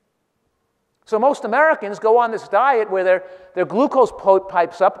 So most Americans go on this diet where their glucose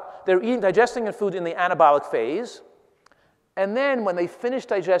pipes up, they're digesting food in the anabolic phase, and then when they finish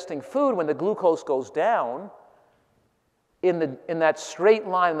digesting food, when the glucose goes down, in that straight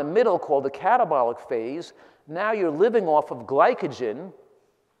line in the middle called the catabolic phase, now you're living off of glycogen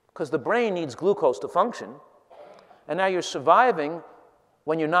because the brain needs glucose to function. And now you're surviving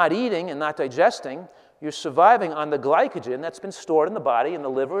when you're not eating and not digesting, you're surviving on the glycogen that's been stored in the body, in the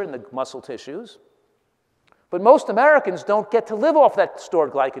liver, in the muscle tissues. But most Americans don't get to live off that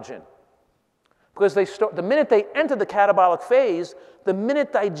stored glycogen because the minute they enter the catabolic phase, the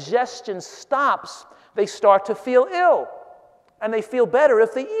minute digestion stops, they start to feel ill. And they feel better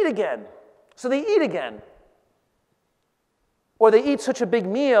if they eat again. So they eat again. Or they eat such a big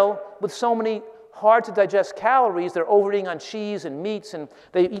meal with so many hard-to-digest calories, they're overeating on cheese and meats, and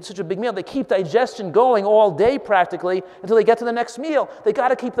they eat such a big meal, they keep digestion going all day practically until they get to the next meal. They got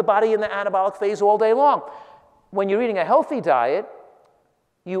to keep the body in the anabolic phase all day long. When you're eating a healthy diet,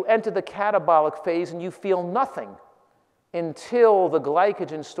 you enter the catabolic phase and you feel nothing until the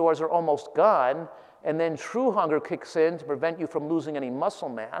glycogen stores are almost gone, and then true hunger kicks in to prevent you from losing any muscle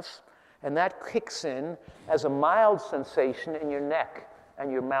mass, and that kicks in as a mild sensation in your neck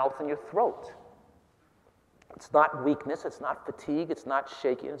and your mouth and your throat. It's not weakness, it's not fatigue, it's not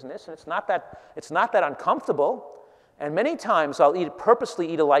shakiness, and it's not that uncomfortable. And many times I'll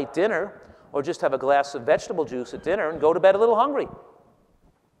purposely eat a light dinner or just have a glass of vegetable juice at dinner and go to bed a little hungry.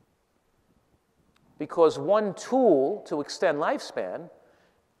 Because one tool to extend lifespan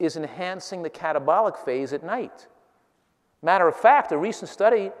is enhancing the catabolic phase at night. Matter of fact, a recent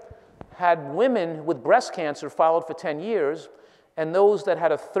study had women with breast cancer followed for 10 years, and those that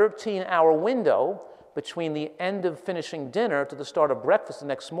had a 13-hour window between the end of finishing dinner to the start of breakfast the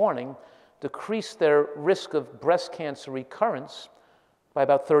next morning decreased their risk of breast cancer recurrence by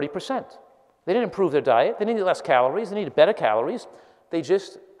about 30%. They didn't improve their diet. They didn't eat less calories. They needed better calories. They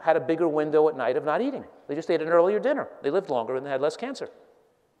just had a bigger window at night of not eating. They just ate an earlier dinner. They lived longer and they had less cancer.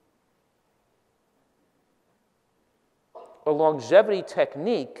 A longevity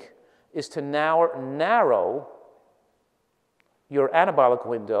technique is to narrow your anabolic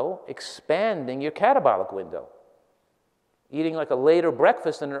window, expanding your catabolic window. Eating like a later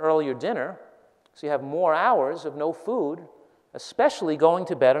breakfast and an earlier dinner, so you have more hours of no food, especially going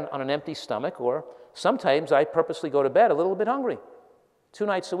to bed on an empty stomach, or sometimes I purposely go to bed a little bit hungry. 2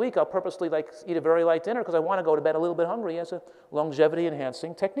 nights a week, I'll purposely eat a very light dinner because I want to go to bed a little bit hungry as a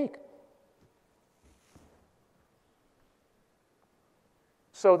longevity-enhancing technique.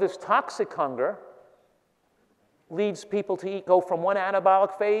 So this toxic hunger leads people to go from one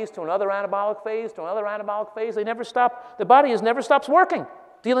anabolic phase to another anabolic phase to another anabolic phase. They never stop. The body never stops working,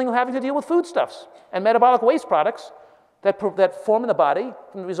 having to deal with foodstuffs and metabolic waste products that form in the body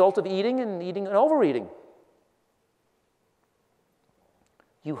from the result of eating and overeating.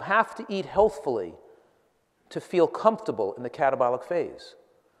 You have to eat healthfully to feel comfortable in the catabolic phase.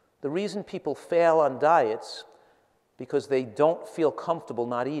 The reason people fail on diets because they don't feel comfortable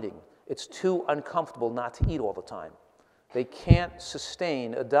not eating. It's too uncomfortable not to eat all the time. They can't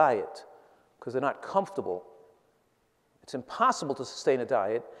sustain a diet because they're not comfortable. It's impossible to sustain a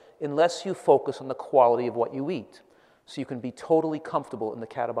diet unless you focus on the quality of what you eat, so you can be totally comfortable in the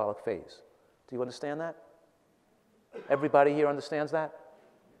catabolic phase. Do you understand that? Everybody here understands that?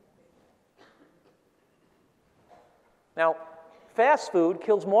 Now, fast food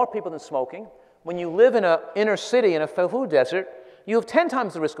kills more people than smoking. When you live in an inner city in a food desert, you have 10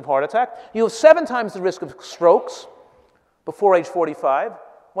 times the risk of heart attack. You have 7 times the risk of strokes before age 45.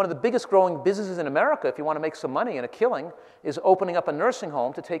 One of the biggest growing businesses in America, if you want to make some money and a killing, is opening up a nursing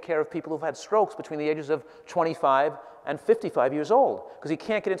home to take care of people who've had strokes between the ages of 25 and 55 years old. Because you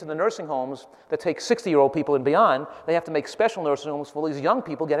can't get into the nursing homes that take 60-year-old people and beyond. They have to make special nursing homes for these young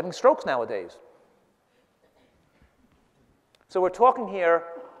people having strokes nowadays. So we're talking here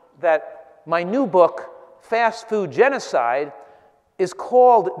that my new book, Fast Food Genocide, is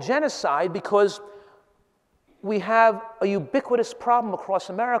called genocide because we have a ubiquitous problem across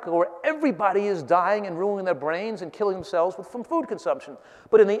America where everybody is dying and ruining their brains and killing themselves from food consumption.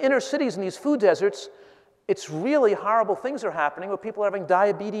 But in the inner cities, in these food deserts, it's really horrible things are happening where people are having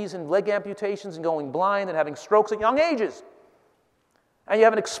diabetes and leg amputations and going blind and having strokes at young ages. And you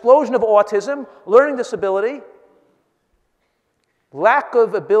have an explosion of autism, learning disability, lack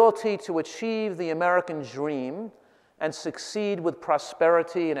of ability to achieve the American dream and succeed with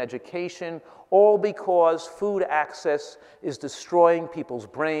prosperity and education, all because food access is destroying people's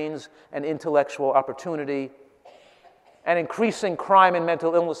brains and intellectual opportunity and increasing crime and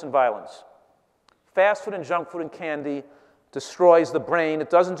mental illness and violence. Fast food and junk food and candy destroys the brain. It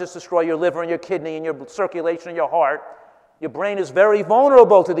doesn't just destroy your liver and your kidney and your circulation and your heart. Your brain is very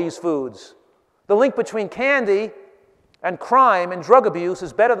vulnerable to these foods. The link between candy and crime and drug abuse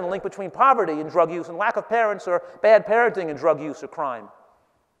is better than the link between poverty and drug use and lack of parents or bad parenting and drug use or crime.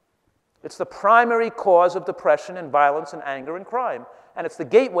 It's the primary cause of depression and violence and anger and crime. And it's the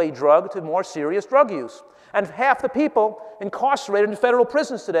gateway drug to more serious drug use. And half the people incarcerated in federal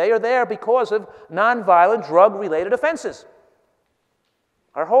prisons today are there because of nonviolent drug-related offenses.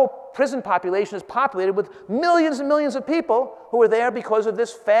 Our whole prison population is populated with millions and millions of people who are there because of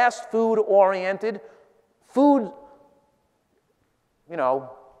this fast food-oriented food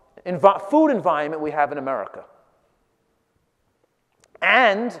environment we have in America.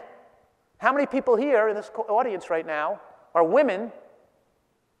 And how many people here in this audience right now are women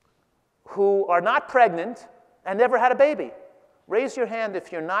who are not pregnant and never had a baby? Raise your hand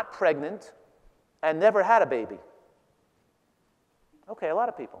if you're not pregnant and never had a baby. Okay, a lot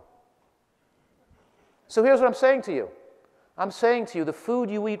of people. So here's what I'm saying to you. I'm saying to you the food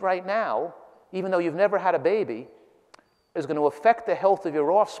you eat right now, even though you've never had a baby, is going to affect the health of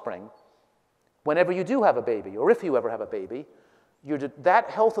your offspring whenever you do have a baby, or if you ever have a baby. That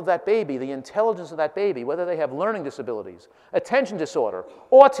health of that baby, the intelligence of that baby, whether they have learning disabilities, attention disorder,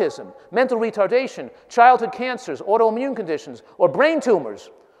 autism, mental retardation, childhood cancers, autoimmune conditions, or brain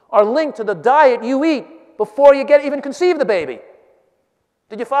tumors, are linked to the diet you eat before you even conceive the baby.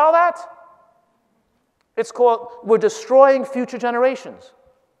 Did you follow that? It's called, we're destroying future generations.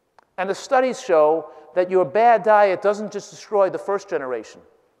 And the studies show that your bad diet doesn't just destroy the first generation.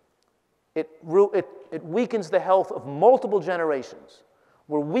 It weakens the health of multiple generations.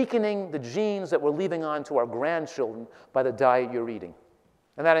 We're weakening the genes that we're leaving on to our grandchildren by the diet you're eating.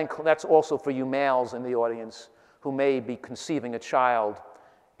 And that's also for you males in the audience who may be conceiving a child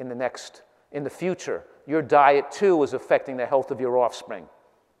in the future. Your diet, too, is affecting the health of your offspring.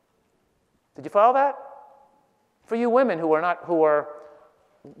 Did you follow that? For you women who are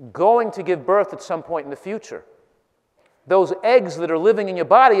going to give birth at some point in the future, those eggs that are living in your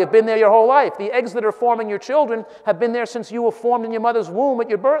body have been there your whole life. The eggs that are forming your children have been there since you were formed in your mother's womb at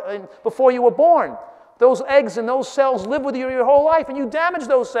your birth, before you were born. Those eggs and those cells live with you your whole life, and you damage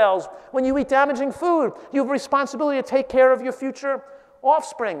those cells when you eat damaging food. You have a responsibility to take care of your future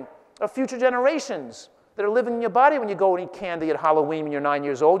offspring, of future generations that are living in your body. When you go and eat candy at Halloween when you're 9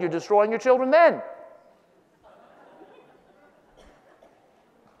 years old, you're destroying your children then.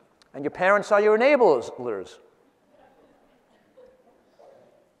 And your parents are your enablers.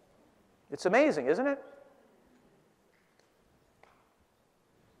 It's amazing, isn't it?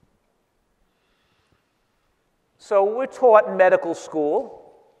 So we're taught in medical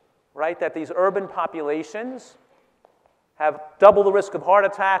school, right, that these urban populations have double the risk of heart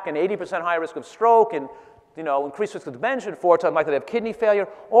attack and 80% higher risk of stroke and increased risk of dementia and 4 times likely to have kidney failure.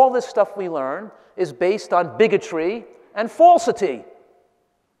 All this stuff we learn is based on bigotry and falsity.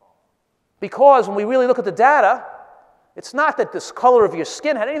 Because when we really look at the data, it's not that this color of your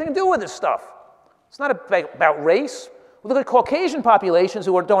skin had anything to do with this stuff. It's not about race. We look at Caucasian populations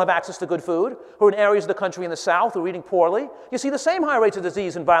who don't have access to good food, who are in areas of the country in the South who are eating poorly. You see the same high rates of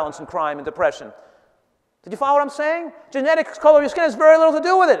disease and violence and crime and depression. Did you follow what I'm saying? Genetics, color of your skin has very little to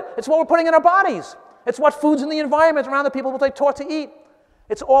do with it. It's what we're putting in our bodies. It's what foods in the environment around the people that they're taught to eat.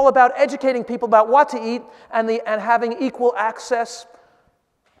 It's all about educating people about what to eat and having equal access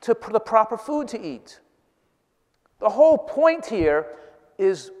to the proper food to eat. The whole point here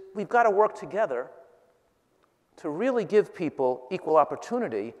is we've got to work together to really give people equal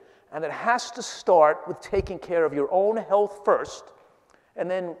opportunity, and it has to start with taking care of your own health first,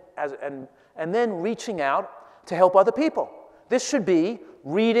 and then reaching out to help other people. This should be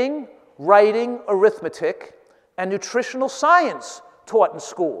reading, writing, arithmetic, and nutritional science taught in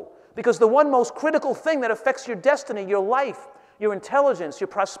school, because the one most critical thing that affects your destiny, your life, your intelligence, your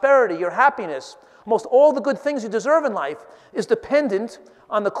prosperity, your happiness, almost all the good things you deserve in life is dependent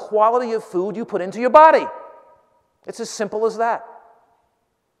on the quality of food you put into your body. It's as simple as that.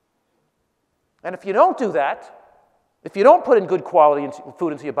 And if you don't do that, if you don't put in good quality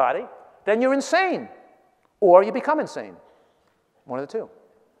food into your body, then you're insane, or you become insane. One of the two.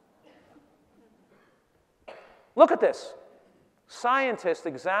 Look at this. Scientists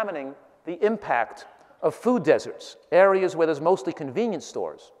examining the impact of food deserts, areas where there's mostly convenience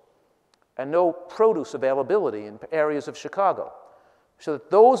stores and no produce availability in areas of Chicago, so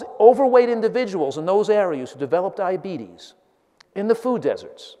that those overweight individuals in those areas who develop diabetes in the food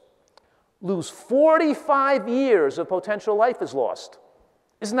deserts lose 45 years of potential life is lost.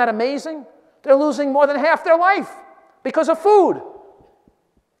 Isn't that amazing? They're losing more than half their life because of food.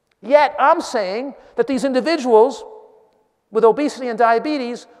 Yet I'm saying that these individuals with obesity and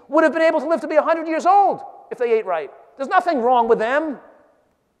diabetes would have been able to live to be 100 years old if they ate right. There's nothing wrong with them.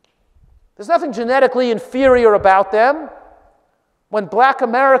 There's nothing genetically inferior about them. When black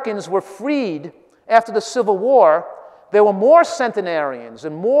Americans were freed after the Civil War, there were more centenarians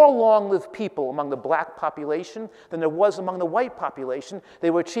and more long-lived people among the black population than there was among the white population. They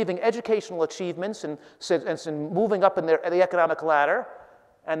were achieving educational achievements and moving up in the economic ladder.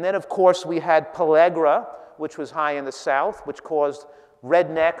 And then, of course, we had pellagra, which was high in the South, which caused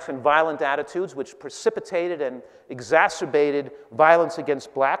rednecks and violent attitudes, which precipitated and exacerbated violence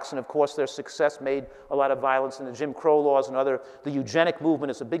against blacks. And of course, their success made a lot of violence in the Jim Crow laws and the eugenic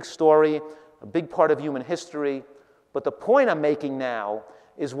movement is a big story, a big part of human history. But the point I'm making now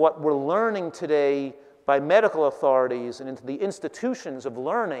is what we're learning today by medical authorities and into the institutions of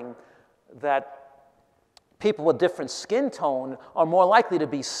learning, that people with different skin tone are more likely to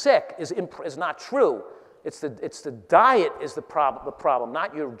be sick is not true. It's the diet is the problem,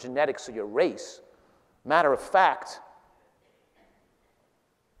 not your genetics or your race. Matter of fact,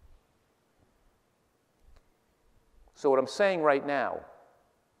 so what I'm saying right now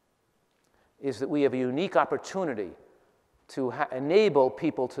is that we have a unique opportunity to enable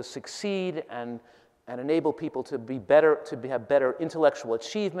people to succeed and enable people to be better, to have better intellectual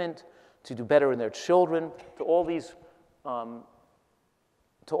achievement, to do better in their children, to all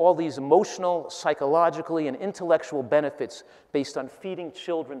these emotional, psychologically, and intellectual benefits based on feeding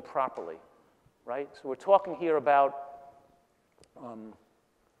children properly, right? So we're talking here about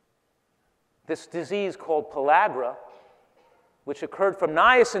this disease called pellagra, which occurred from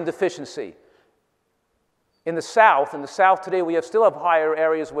niacin deficiency. In the South today, we still have higher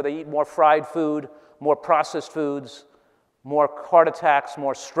areas where they eat more fried food, more processed foods, more heart attacks,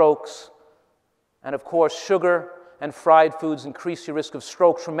 more strokes. And of course, sugar and fried foods increase your risk of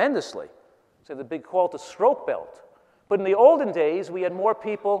stroke tremendously. So the big call to stroke belt. But in the olden days, we had more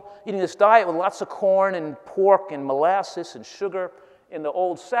people eating this diet with lots of corn and pork and molasses and sugar in the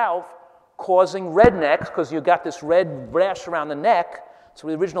Old South, causing rednecks, because you got this red rash around the neck. It's the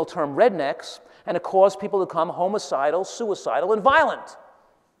original term, rednecks, and it caused people to become homicidal, suicidal, and violent.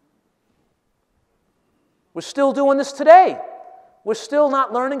 We're still doing this today. We're still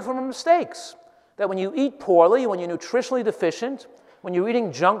not learning from our mistakes. That when you eat poorly, when you're nutritionally deficient, when you're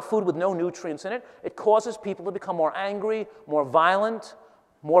eating junk food with no nutrients in it, it causes people to become more angry, more violent,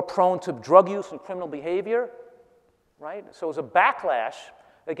 more prone to drug use and criminal behavior, right? So it was a backlash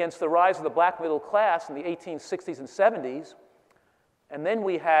against the rise of the black middle class in the 1860s and 70s. And then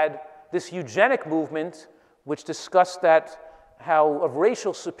we had this eugenic movement, which discussed how of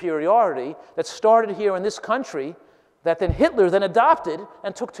racial superiority that started here in this country, that then Hitler then adopted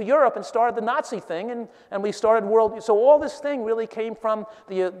and took to Europe and started the Nazi thing, and we started world. So all this thing really came from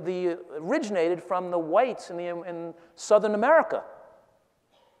originated from the whites in Southern America.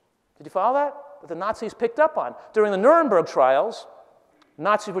 Did you follow that? That the Nazis picked up on. During the Nuremberg trials,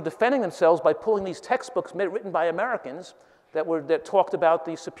 Nazis were defending themselves by pulling these textbooks written by Americans that talked about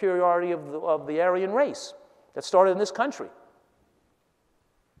the superiority of the Aryan race that started in this country.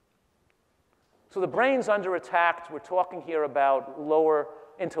 So the brain's under attack. We're talking here about lower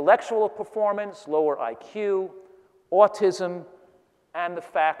intellectual performance, lower IQ, autism, and the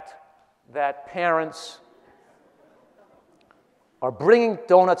fact that parents are bringing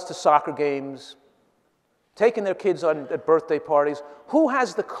donuts to soccer games, taking their kids at birthday parties. Who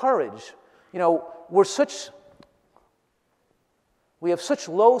has the courage? You know, we have such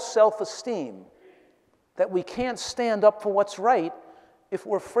low self-esteem that we can't stand up for what's right if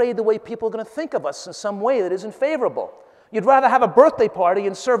we're afraid the way people are going to think of us in some way that isn't favorable. You'd rather have a birthday party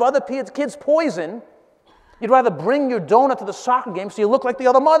and serve other kids poison. You'd rather bring your donut to the soccer game so you look like the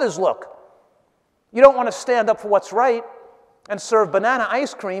other mothers look. You don't want to stand up for what's right and serve banana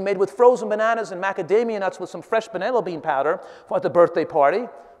ice cream made with frozen bananas and macadamia nuts with some fresh vanilla bean powder at the birthday party,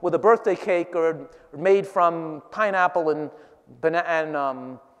 with a birthday cake or made from pineapple and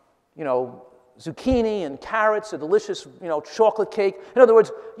zucchini and carrots, a delicious, chocolate cake. In other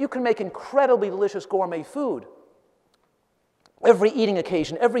words, you can make incredibly delicious gourmet food. Every eating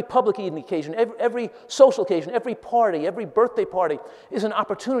occasion, every public eating occasion, every social occasion, every party, every birthday party is an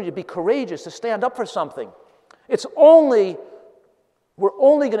opportunity to be courageous, to stand up for something. We're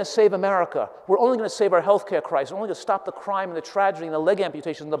only going to save America. We're only going to save our healthcare crisis. We're only going to stop the crime and the tragedy and the leg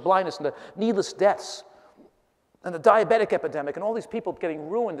amputations and the blindness and the needless deaths and the diabetic epidemic and all these people getting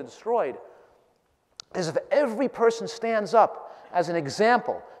ruined and destroyed, is if every person stands up as an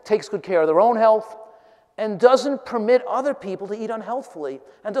example, takes good care of their own health, and doesn't permit other people to eat unhealthfully,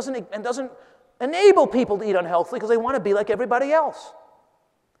 and doesn't enable people to eat unhealthfully because they want to be like everybody else.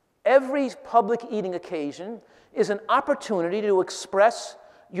 Every public eating occasion is an opportunity to express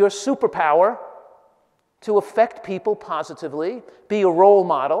your superpower, to affect people positively, be a role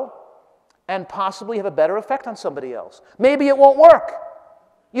model, and possibly have a better effect on somebody else. Maybe it won't work.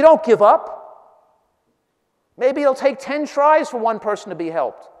 You don't give up. Maybe it'll take 10 tries for one person to be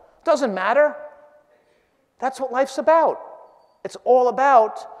helped. Doesn't matter. That's what life's about. It's all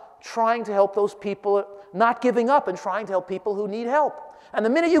about trying to help those people, not giving up, and trying to help people who need help. And the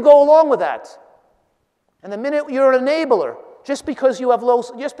minute you go along with that, and the minute you're an enabler, just because you want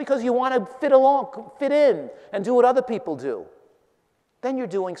to fit in and do what other people do, then you're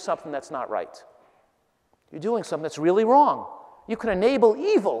doing something that's not right. You're doing something that's really wrong. You can enable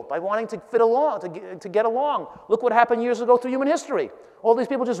evil by wanting to fit along, to get along. Look what happened years ago through human history. All these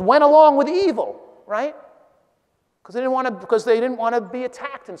people just went along with evil, right? Because they didn't want to be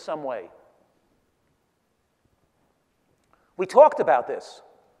attacked in some way. We talked about this,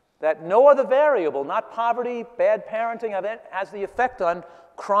 that no other variable, not poverty, bad parenting, has the effect on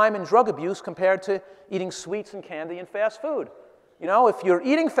crime and drug abuse compared to eating sweets and candy and fast food. If you're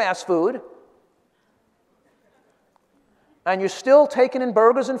eating fast food and you're still taking in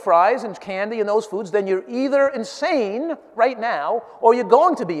burgers and fries and candy and those foods, then you're either insane right now or you're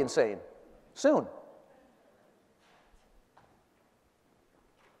going to be insane soon.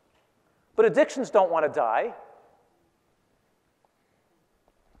 But addictions don't want to die.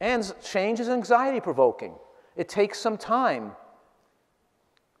 And change is anxiety-provoking. It takes some time.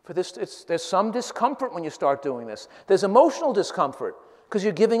 There's some discomfort when you start doing this. There's emotional discomfort because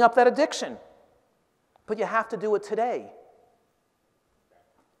you're giving up that addiction. But you have to do it today.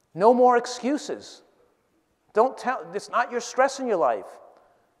 No more excuses. It's not your stress in your life.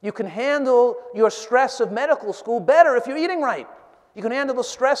 You can handle your stress of medical school better if you're eating right. You can handle the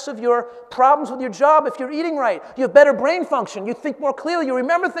stress of your problems with your job if you're eating right. You have better brain function. You think more clearly. You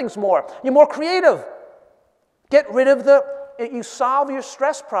remember things more. You're more creative. Get rid of you solve your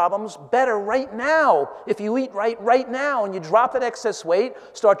stress problems better right now if you eat right now and you drop that excess weight.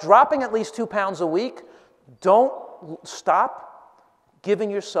 Start dropping at least 2 pounds a week. Don't stop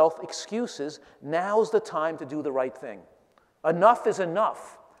giving yourself excuses. Now's the time to do the right thing. Enough is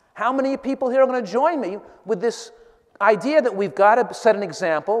enough. How many people here are going to join me with this idea that we've got to set an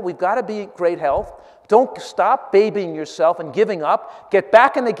example, we've got to be in great health? Don't stop babying yourself and giving up. Get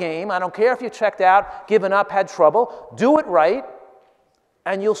back in the game. I don't care if you checked out, given up, had trouble. Do it right,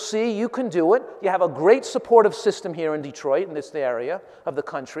 and you'll see you can do it. You have a great supportive system here in Detroit, in this area of the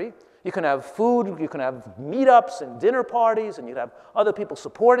country. You can have food, you can have meetups and dinner parties, and you have other people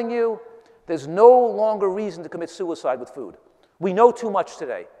supporting you. There's no longer reason to commit suicide with food. We know too much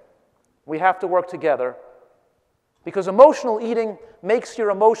today. We have to work together because emotional eating makes your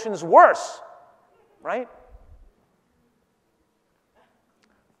emotions worse, right?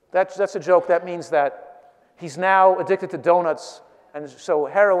 That's a joke. That means that he's now addicted to donuts, and so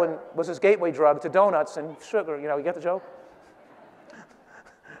heroin was his gateway drug to donuts and sugar. You know, you get the joke?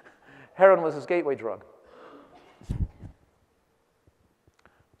 Heroin was his gateway drug.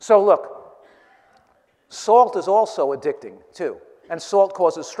 So look, salt is also addicting too. And salt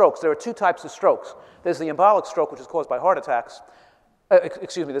causes strokes. There are 2 types of strokes. There's the embolic stroke, which is caused by heart attacks.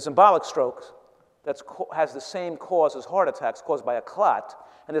 There's embolic strokes that has the same cause as heart attacks, caused by a clot.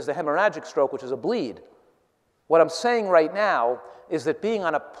 And there's the hemorrhagic stroke, which is a bleed. What I'm saying right now is that being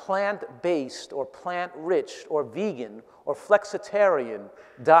on a plant-based or plant-rich or vegan or flexitarian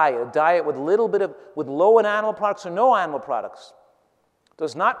diet, a diet with low in animal products or no animal products,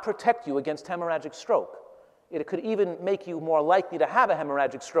 does not protect you against hemorrhagic stroke. It could even make you more likely to have a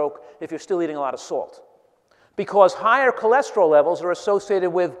hemorrhagic stroke if you're still eating a lot of salt. Because higher cholesterol levels are associated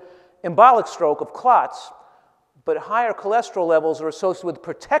with embolic stroke of clots, but higher cholesterol levels are associated with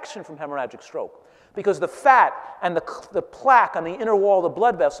protection from hemorrhagic stroke. Because the fat and the plaque on the inner wall of the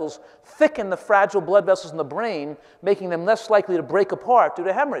blood vessels thicken the fragile blood vessels in the brain, making them less likely to break apart due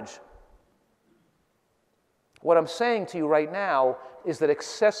to hemorrhage. What I'm saying to you right now is that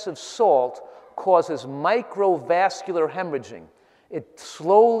excessive salt causes microvascular hemorrhaging. It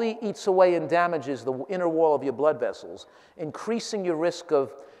slowly eats away and damages the inner wall of your blood vessels, increasing your risk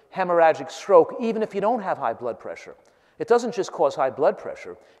of hemorrhagic stroke even if you don't have high blood pressure. It doesn't just cause high blood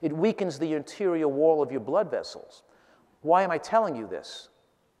pressure, it weakens the interior wall of your blood vessels. Why am I telling you this?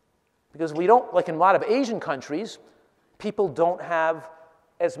 Because we don't, like in a lot of Asian countries, people don't have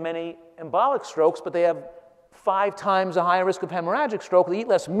as many embolic strokes, but they have 5 times a higher risk of hemorrhagic stroke. They eat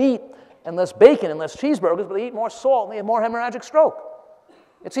less meat and less bacon and less cheeseburgers, but they eat more salt and they have more hemorrhagic stroke.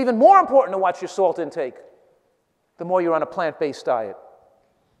 It's even more important to watch your salt intake the more you're on a plant-based diet.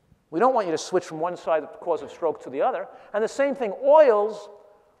 We don't want you to switch from one side of the cause of stroke to the other. And the same thing, oils,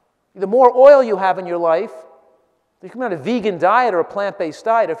 the more oil you have in your life, if you come on a vegan diet or a plant-based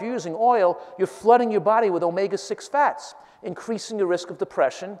diet, if you're using oil, you're flooding your body with omega-6 fats, increasing the risk of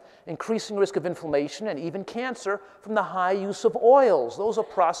depression, increasing the risk of inflammation, and even cancer from the high use of oils. Those are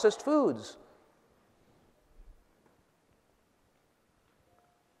processed foods.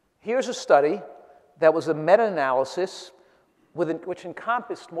 Here's a study that was a meta-analysis which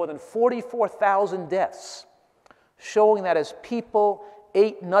encompassed more than 44,000 deaths, showing that as people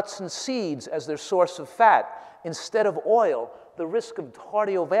ate nuts and seeds as their source of fat instead of oil, the risk of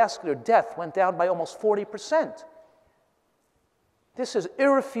cardiovascular death went down by almost 40%. This is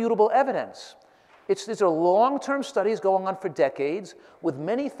irrefutable evidence. These are long-term studies going on for decades with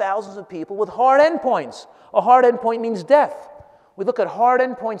many thousands of people with hard endpoints. A hard endpoint means death. We look at hard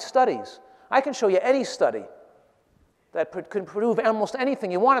endpoint studies. I can show you any study that can prove almost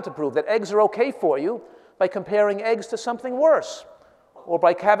anything you want it to prove, that eggs are okay for you by comparing eggs to something worse, or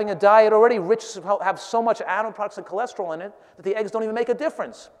by having a diet already rich, have so much animal products and cholesterol in it that the eggs don't even make a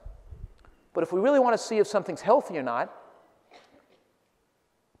difference. But if we really want to see if something's healthy or not,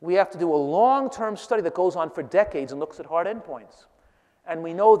 we have to do a long-term study that goes on for decades and looks at hard endpoints. And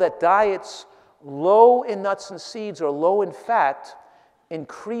we know that diets low in nuts and seeds or low in fat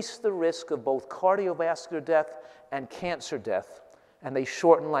increase the risk of both cardiovascular death and cancer death, and they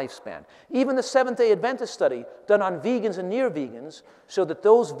shorten lifespan. Even the Seventh-day Adventist study done on vegans and near-vegans showed that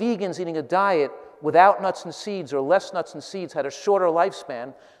those vegans eating a diet without nuts and seeds or less nuts and seeds had a shorter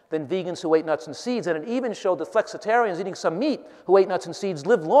lifespan than vegans who ate nuts and seeds. And it even showed that flexitarians eating some meat who ate nuts and seeds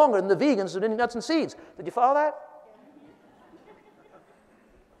lived longer than the vegans who didn't eat nuts and seeds. Did you follow that?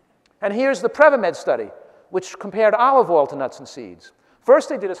 And here's the Prevamed study. which compared olive oil to nuts and seeds. First,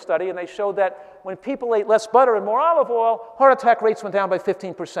 they did a study, and they showed that when people ate less butter and more olive oil, heart attack rates went down by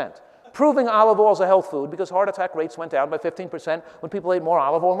 15%, proving olive oil is a health food because heart attack rates went down by 15% when people ate more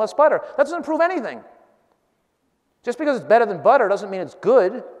olive oil and less butter. That doesn't prove anything. Just because it's better than butter doesn't mean it's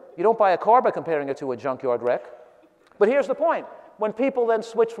good. You don't buy a car by comparing it to a junkyard wreck. But here's the point. When people then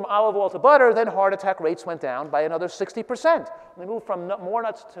switched from olive oil to butter, then heart attack rates went down by another 60%. When they moved from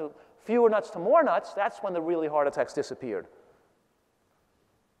fewer nuts to more nuts, that's when the really heart attacks disappeared.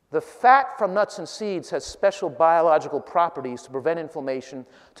 The fat from nuts and seeds has special biological properties to prevent inflammation,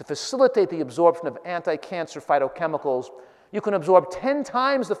 to facilitate the absorption of anti-cancer phytochemicals. You can absorb 10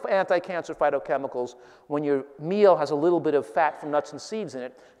 times the anti-cancer phytochemicals when your meal has a little bit of fat from nuts and seeds in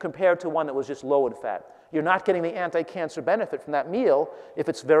it compared to one that was just low in fat. You're not getting the anti-cancer benefit from that meal if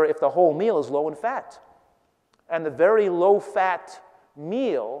the whole meal is low in fat. And the very low-fat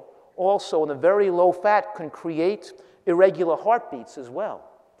meal also, in the very low fat, can create irregular heartbeats as well,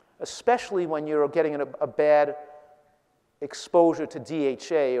 especially when you're getting a bad exposure to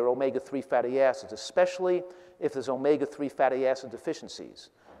DHA or omega-3 fatty acids, especially if there's omega-3 fatty acid deficiencies.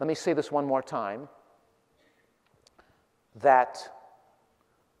 Let me say this one more time, that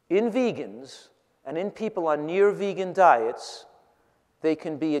in vegans and in people on near-vegan diets, they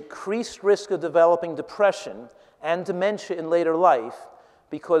can be at increased risk of developing depression and dementia in later life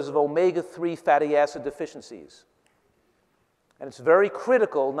because of omega-3 fatty acid deficiencies. And it's very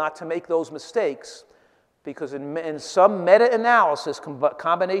critical not to make those mistakes because in some meta-analysis,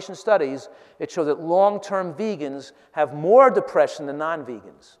 combination studies, it shows that long-term vegans have more depression than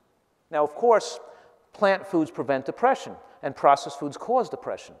non-vegans. Now, of course, plant foods prevent depression, and processed foods cause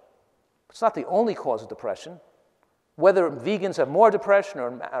depression. It's not the only cause of depression. Whether vegans have more depression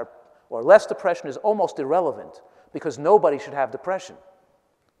or less depression is almost irrelevant because nobody should have depression.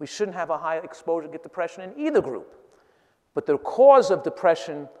 We shouldn't have a high exposure to get depression in either group. But the cause of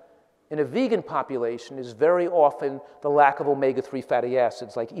depression in a vegan population is very often the lack of omega-3 fatty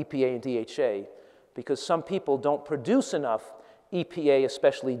acids like EPA and DHA because some people don't produce enough EPA,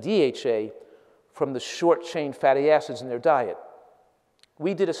 especially DHA, from the short-chain fatty acids in their diet.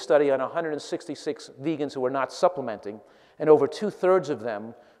 We did a study on 166 vegans who were not supplementing, and over 2/3 of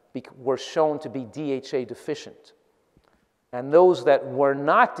them were shown to be DHA deficient. And those that were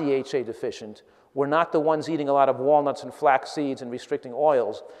not DHA deficient were not the ones eating a lot of walnuts and flax seeds and restricting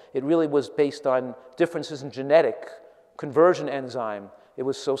oils. It really was based on differences in genetic conversion enzyme. It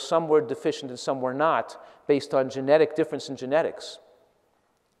was so some were deficient and some were not, based on genetic difference in genetics,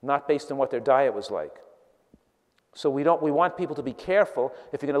 not based on what their diet was like. So we want people to be careful.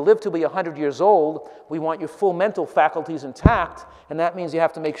 If you're going to live to be 100 years old, we want your full mental faculties intact, and that means you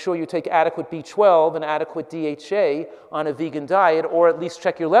have to make sure you take adequate B12 and adequate DHA on a vegan diet, or at least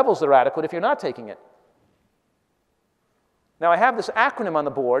check your levels that are adequate if you're not taking it. Now, I have this acronym on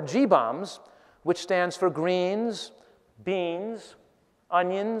the board, GBOMS, which stands for greens, beans,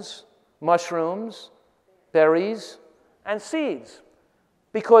 onions, mushrooms, berries, and seeds.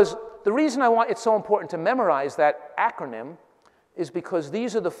 Because the reason it's so important to memorize that acronym is because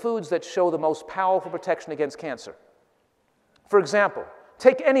these are the foods that show the most powerful protection against cancer. For example,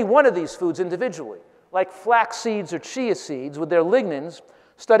 take any one of these foods individually, like flax seeds or chia seeds with their lignans.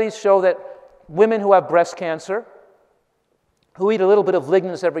 Studies show that women who have breast cancer, who eat a little bit of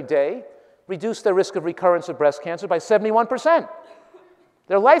lignans every day, reduce their risk of recurrence of breast cancer by 71%.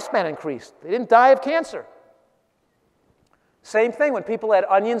 Their lifespan increased. They didn't die of cancer. Same thing, when people had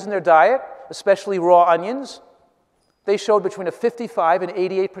onions in their diet, especially raw onions, they showed between a 55 and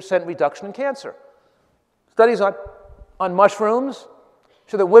 88% reduction in cancer. Studies on mushrooms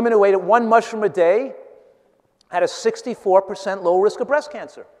show that women who ate one mushroom a day had a 64% low risk of breast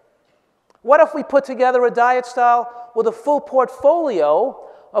cancer. What if we put together a diet style with a full portfolio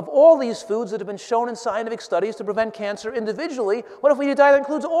of all these foods that have been shown in scientific studies to prevent cancer individually? What if we eat a diet that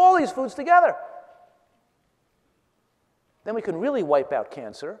includes all these foods together? Then we can really wipe out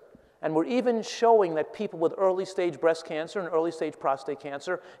cancer. And we're even showing that people with early-stage breast cancer and early-stage prostate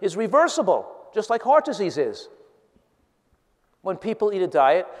cancer is reversible, just like heart disease is. When people eat a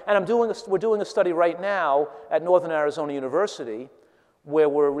diet, and we're doing a study right now at Northern Arizona University where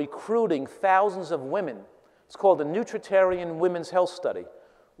we're recruiting thousands of women. It's called the Nutritarian Women's Health Study.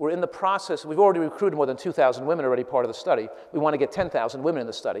 We're in the process, we've already recruited more than 2,000 women already part of the study. We want to get 10,000 women in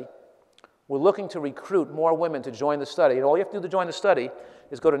the study. We're looking to recruit more women to join the study. And all you have to do to join the study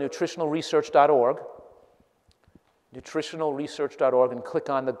is go to nutritionalresearch.org, nutritionalresearch.org, and click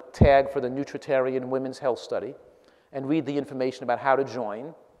on the tag for the Nutritarian Women's Health Study and read the information about how to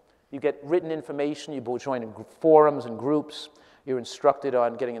join. You get written information. You join in forums and groups. You're instructed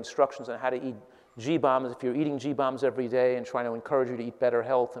on getting instructions on how to eat G-bombs, if you're eating G-bombs every day and trying to encourage you to eat better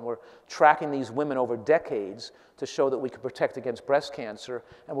health, and we're tracking these women over decades to show that we can protect against breast cancer,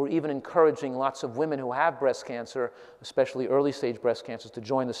 and we're even encouraging lots of women who have breast cancer, especially early-stage breast cancers, to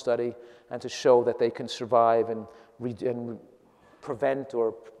join the study and to show that they can survive and prevent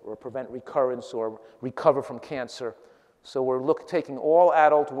recurrence or recover from cancer. So we're taking all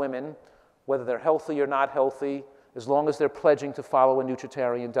adult women, whether they're healthy or not healthy, as long as they're pledging to follow a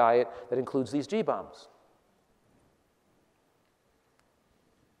nutritarian diet that includes these G-bombs.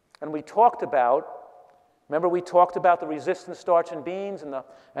 And we talked about, remember we talked about the resistant starch in beans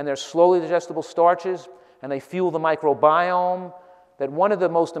and their slowly digestible starches, and they fuel the microbiome, that one of the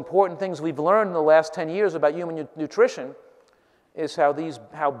most important things we've learned in the last 10 years about human nutrition is how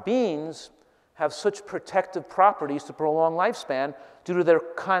beans have such protective properties to prolong lifespan due to their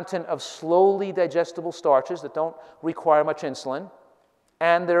content of slowly digestible starches that don't require much insulin,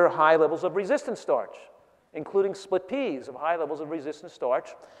 and their high levels of resistant starch, including split peas of high levels of resistant starch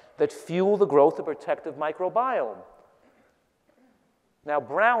that fuel the growth of protective microbiome. Now,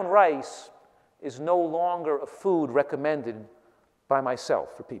 brown rice is no longer a food recommended by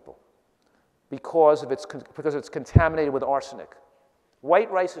myself for people because it's contaminated with arsenic.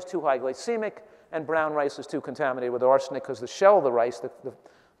 White rice is too high glycemic, and brown rice is too contaminated with arsenic because the shell of the rice,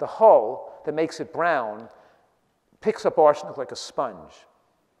 the hull that makes it brown, picks up arsenic like a sponge.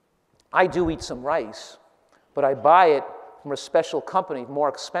 I do eat some rice, but I buy it from a special company, more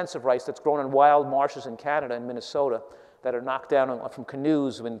expensive rice that's grown in wild marshes in Canada and Minnesota that are knocked down from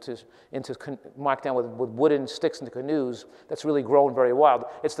canoes knocked down with wooden sticks into canoes. That's really grown very wild.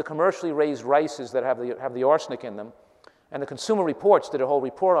 It's the commercially raised rices that have the arsenic in them. And the Consumer Reports did a whole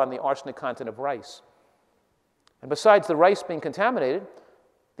report on the arsenic content of rice. And besides the rice being contaminated,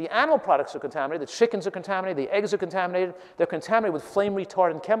 the animal products are contaminated, the chickens are contaminated, the eggs are contaminated. They're contaminated with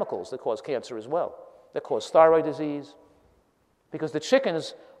flame-retardant chemicals that cause cancer as well, that cause thyroid disease, because the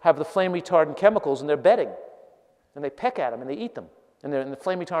chickens have the flame-retardant chemicals in their bedding, and they peck at them and they eat them, and the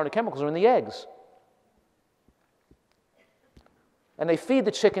flame-retardant chemicals are in the eggs. And they feed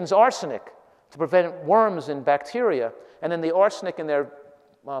the chickens arsenic to prevent worms and bacteria, and then the arsenic in their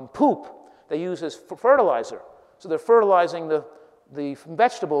poop they use as fertilizer. So they're fertilizing the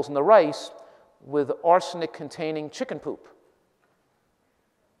vegetables and the rice with arsenic-containing chicken poop.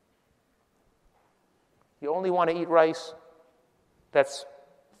 You only want to eat rice that's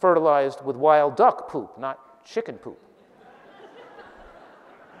fertilized with wild duck poop, not chicken poop.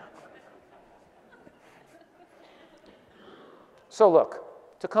 So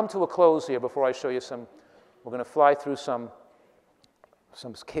look, to come to a close here before I show you we're going to fly through some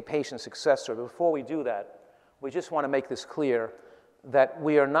patient success stories. But before we do that, we just want to make this clear that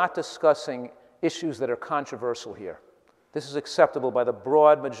we are not discussing issues that are controversial here. This is acceptable by the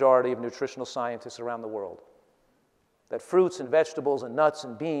broad majority of nutritional scientists around the world. That fruits and vegetables and nuts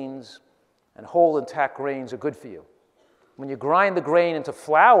and beans and whole intact grains are good for you. When you grind the grain into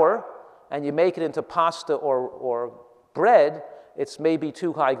flour and you make it into pasta or bread, it's maybe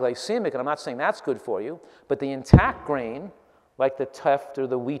too high glycemic, and I'm not saying that's good for you, but the intact grain, like the tuft or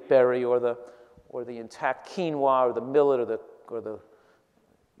the wheat berry or the intact quinoa or the millet or the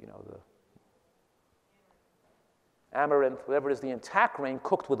amaranth, whatever it is, the intact grain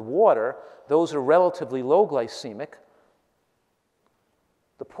cooked with water, those are relatively low glycemic.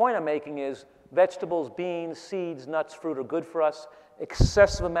 The point I'm making is vegetables, beans, seeds, nuts, fruit are good for us.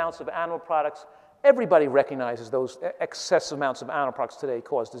 Excessive amounts of animal products, everybody recognizes those excessive amounts of animal products today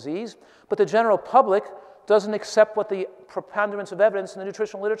cause disease, but the general public doesn't accept what the preponderance of evidence in the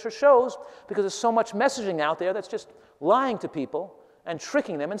nutritional literature shows because there's so much messaging out there that's just lying to people and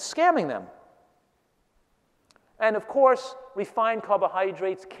tricking them and scamming them. And of course, refined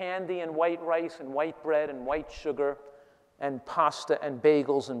carbohydrates, candy and white rice and white bread and white sugar and pasta and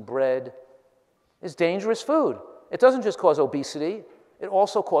bagels and bread is dangerous food. It doesn't just cause obesity, it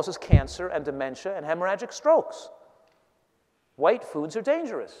also causes cancer and dementia and hemorrhagic strokes. White foods are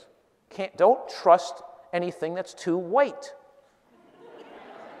dangerous. Don't trust anything that's too white.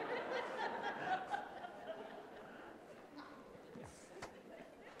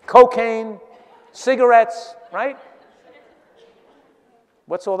 Cocaine, cigarettes, right?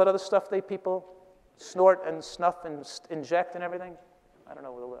 What's all that other stuff people snort and snuff and inject and everything? I don't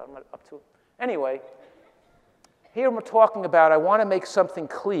know, I'm not up to it. Anyway, here we're talking about, I want to make something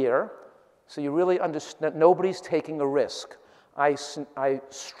clear so you really understand that nobody's taking a risk. I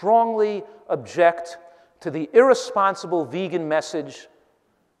strongly object to the irresponsible vegan message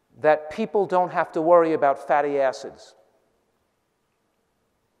that people don't have to worry about fatty acids.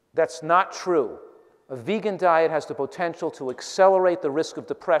 That's not true. A vegan diet has the potential to accelerate the risk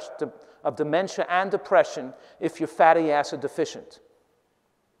of dementia and depression if you're fatty acid deficient.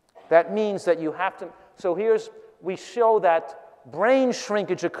 That means that you have to, so we show that brain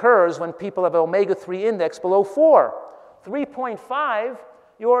shrinkage occurs when people have an omega-3 index below 4. 3.5,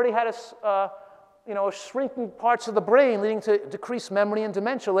 you already had shrinking parts of the brain leading to decreased memory and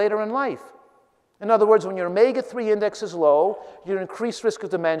dementia later in life. In other words, when your omega-3 index is low, you're at increased risk of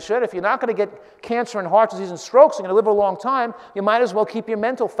dementia. And if you're not going to get cancer and heart disease and strokes, you're going to live a long time, you might as well keep your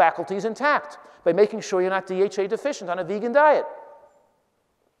mental faculties intact by making sure you're not DHA deficient on a vegan diet.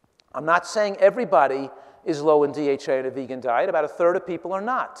 I'm not saying everybody is low in DHA in a vegan diet. About a third of people are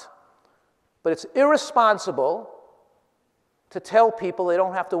not. But it's irresponsible to tell people they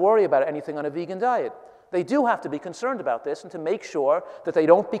don't have to worry about anything on a vegan diet. They do have to be concerned about this and to make sure that they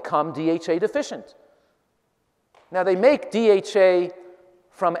don't become DHA deficient. Now, they make DHA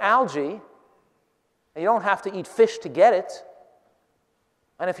from algae, and you don't have to eat fish to get it.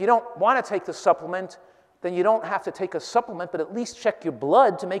 And if you don't want to take the supplement, then you don't have to take a supplement, but at least check your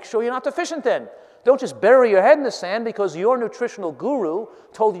blood to make sure you're not deficient then. Don't just bury your head in the sand because your nutritional guru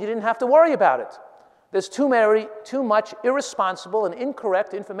told you didn't have to worry about it. There's too much irresponsible and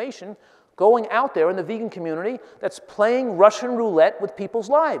incorrect information going out there in the vegan community that's playing Russian roulette with people's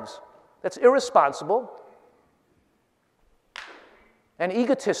lives. That's irresponsible and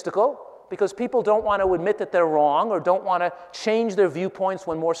egotistical because people don't want to admit that they're wrong or don't want to change their viewpoints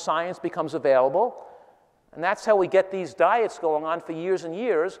when more science becomes available. And that's how we get these diets going on for years and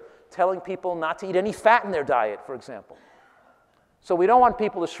years, telling people not to eat any fat in their diet, for example. So we don't want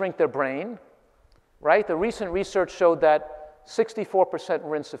people to shrink their brain, right? The recent research showed that 64%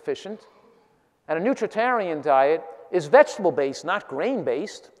 were insufficient. And a nutritarian diet is vegetable-based, not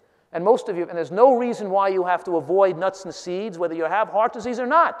grain-based. And there's no reason why you have to avoid nuts and seeds, whether you have heart disease or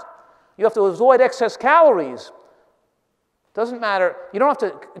not. You have to avoid excess calories. Doesn't matter. You don't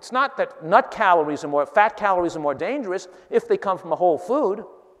have to, it's not that fat calories are more dangerous if they come from a whole food.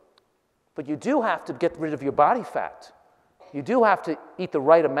 But you do have to get rid of your body fat. You do have to eat the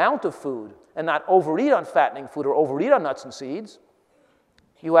right amount of food and not overeat on fattening food or overeat on nuts and seeds.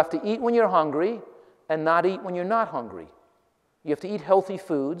 You have to eat when you're hungry and not eat when you're not hungry. You have to eat healthy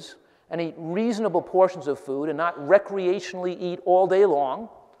foods and eat reasonable portions of food and not recreationally eat all day long.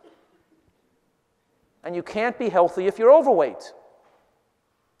 And you can't be healthy if you're overweight.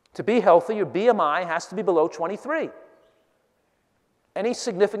 To be healthy, your BMI has to be below 23. Any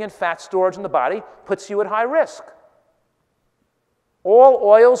significant fat storage in the body puts you at high risk. All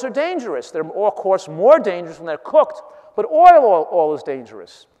oils are dangerous. They're, of course, more dangerous when they're cooked, but oil is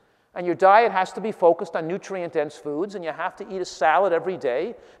dangerous. And your diet has to be focused on nutrient-dense foods, and you have to eat a salad every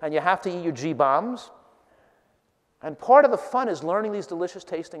day, and you have to eat your G-bombs. And part of the fun is learning these delicious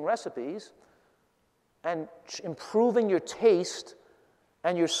tasting recipes and improving your taste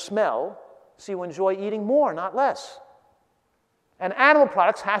and your smell so you enjoy eating more, not less. And animal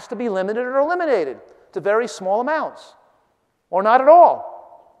products has to be limited or eliminated to very small amounts, or not at all.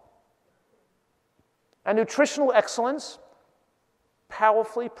 And nutritional excellence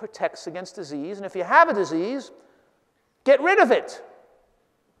powerfully protects against disease. And if you have a disease, get rid of it.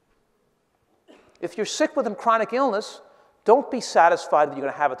 If you're sick with a chronic illness, don't be satisfied that you're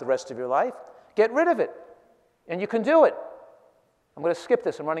going to have it the rest of your life. Get rid of it. And you can do it. I'm going to skip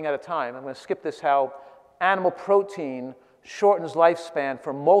this. I'm running out of time. I'm going to skip this, how animal protein shortens lifespan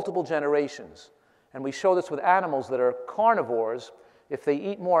for multiple generations. And we show this with animals that are carnivores. If they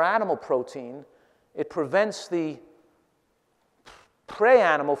eat more animal protein, it prevents the prey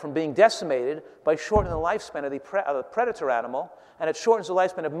animal from being decimated by shortening the lifespan of the predator animal, and it shortens the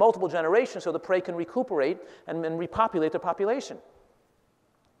lifespan of multiple generations so the prey can recuperate and repopulate their population.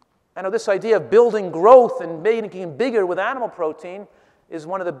 I know this idea of building growth and making bigger with animal protein is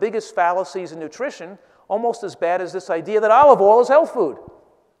one of the biggest fallacies in nutrition, almost as bad as this idea that olive oil is health food,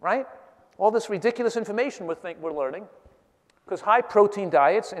 right? All this ridiculous information we're learning, because high-protein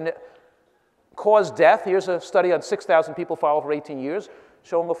diets cause death. Here's a study on 6,000 people followed for 18 years,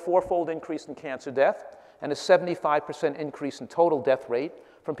 showing a 4-fold increase in cancer death and a 75% increase in total death rate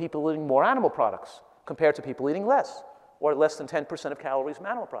from people eating more animal products compared to people eating less, or less than 10% of calories from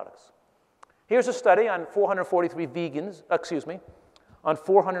animal products. Here's a study on 443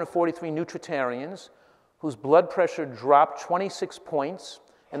 nutritarians whose blood pressure dropped 26 points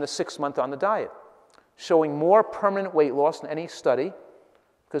in the 6th month on the diet, showing more permanent weight loss than any study,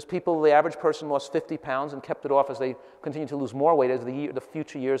 because the average person lost 50 pounds and kept it off as they continued to lose more weight as the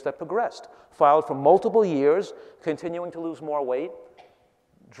future years that progressed. Followed for multiple years, continuing to lose more weight,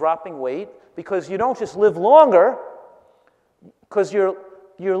 dropping weight, because you don't just live longer, because your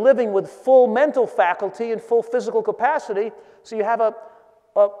living with full mental faculty and full physical capacity, so you have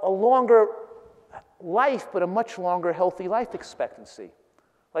a longer life, but a much longer healthy life expectancy.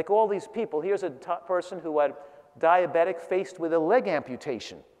 Like all these people, here's a person who had diabetic faced with a leg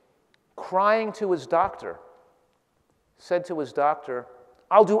amputation, crying to his doctor, said to his doctor,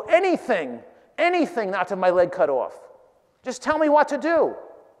 "I'll do anything not to have my leg cut off. Just tell me what to do."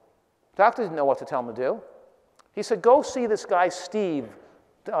 Doctor didn't know what to tell him to do. He said, "Go see this guy, Steve,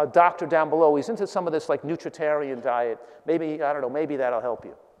 doctor down below. He's into some of this like nutritarian diet. Maybe, I don't know, maybe that'll help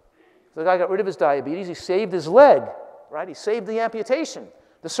you." So the guy got rid of his diabetes. He saved his leg, right? He saved the amputation.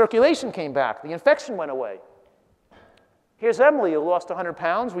 The circulation came back. The infection went away. Here's Emily, who lost 100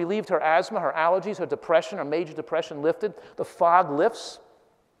 pounds, relieved her asthma, her allergies, her depression, her major depression lifted. The fog lifts.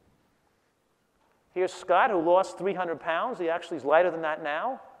 Here's Scott, who lost 300 pounds. He actually is lighter than that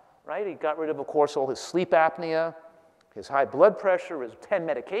now, right? He got rid of course, all his sleep apnea, his high blood pressure, his 10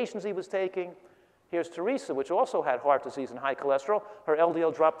 medications he was taking. Here's Teresa, which also had heart disease and high cholesterol. Her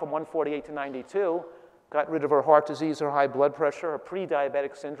LDL dropped from 148 to 92. Got rid of her heart disease, her high blood pressure, her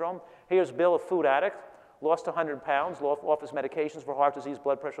pre-diabetic syndrome. Here's Bill, a food addict. Lost 100 pounds, off his medications for heart disease,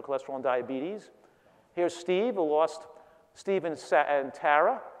 blood pressure, cholesterol, and diabetes. Here's Steve, who lost Steve and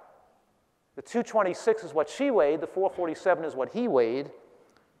Tara. The 226 is what she weighed. The 447 is what he weighed.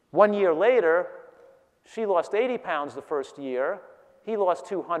 1 year later, she lost 80 pounds the first year. He lost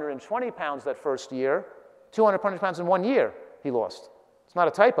 220 pounds that first year. 220 pounds in 1 year he lost. It's not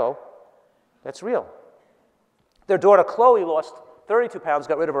a typo. That's real. Their daughter Chloe lost 32 pounds,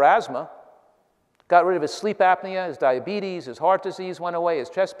 got rid of her asthma. Got rid of his sleep apnea, his diabetes, his heart disease went away, his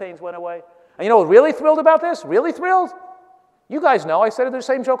chest pains went away. And you know what really thrilled about this? Really thrilled? You guys know, I said the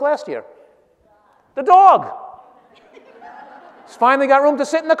same joke last year. The dog. He's finally got room to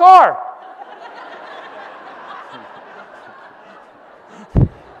sit in the car.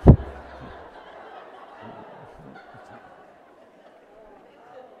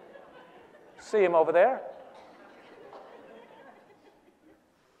 See him over there?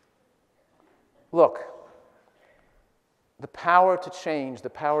 Look, the power to change, the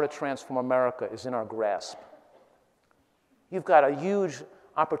power to transform America is in our grasp. You've got a huge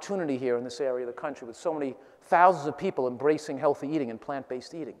opportunity here in this area of the country with so many thousands of people embracing healthy eating and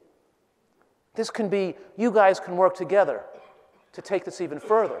plant-based eating. This can be, you guys can work together to take this even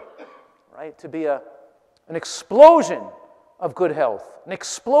further, right? To be an explosion of good health, an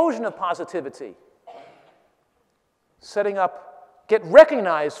explosion of positivity. Setting up, get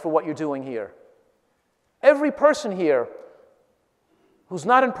recognized for what you're doing here. Every person here who's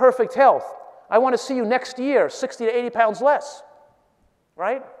not in perfect health, I want to see you next year 60 to 80 pounds less,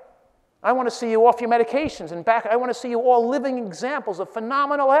 right? I want to see you off your medications and back. I want to see you all living examples of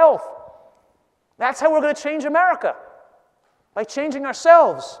phenomenal health. That's how we're going to change America, by changing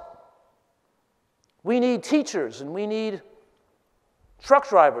ourselves. We need teachers, and we need truck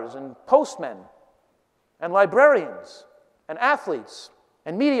drivers and postmen and librarians and athletes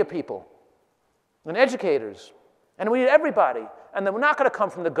and media people and educators, and we need everybody. And they're not going to come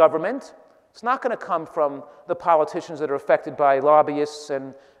from the government. It's not going to come from the politicians that are affected by lobbyists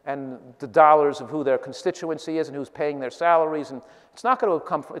and the dollars of who their constituency is and who's paying their salaries. And it's not going to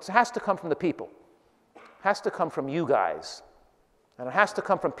come from, it has to come from the people. It has to come from you guys. And it has to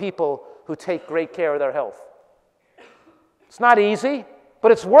come from people who take great care of their health. It's not easy,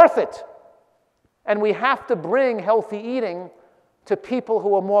 but it's worth it. And we have to bring healthy eating to people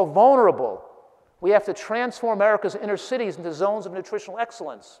who are more vulnerable. We have to transform America's inner cities into zones of nutritional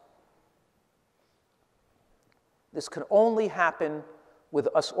excellence. This can only happen with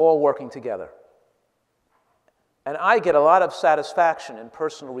us all working together. And I get a lot of satisfaction and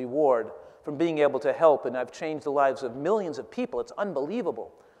personal reward from being able to help, and I've changed the lives of millions of people. It's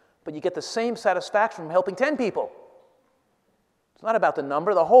unbelievable. But you get the same satisfaction from helping 10 people. It's not about the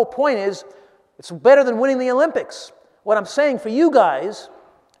number. The whole point is, it's better than winning the Olympics. What I'm saying for you guys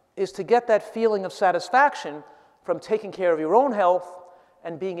is to get that feeling of satisfaction from taking care of your own health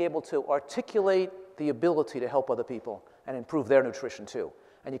and being able to articulate the ability to help other people and improve their nutrition too.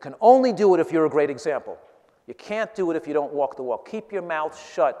 And you can only do it if you're a great example. You can't do it if you don't walk the walk. Keep your mouth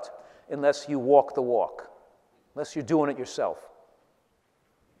shut unless you walk the walk, unless you're doing it yourself.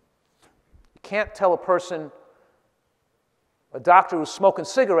 You can't tell a person, a doctor who's smoking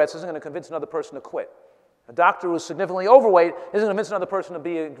cigarettes isn't going to convince another person to quit. A doctor who's significantly overweight isn't going to convince another person to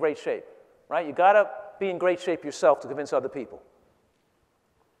be in great shape, right? You've got to be in great shape yourself to convince other people.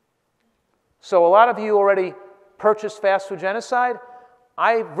 So a lot of you already purchased Fast Food Genocide.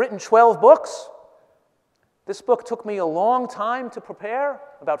 I've written 12 books. This book took me a long time to prepare,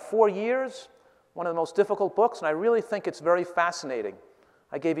 about 4 years, one of the most difficult books, and I really think it's very fascinating.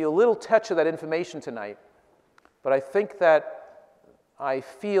 I gave you a little touch of that information tonight, but I think that I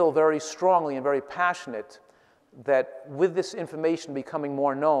feel very strongly and very passionate that with this information becoming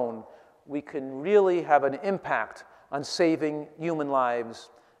more known, we can really have an impact on saving human lives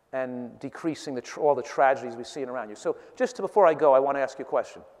and decreasing all the tragedies we see around you. So just before I go, I want to ask you a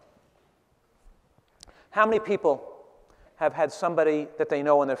question. How many people have had somebody that they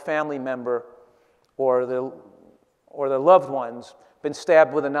know and their family member or their loved ones been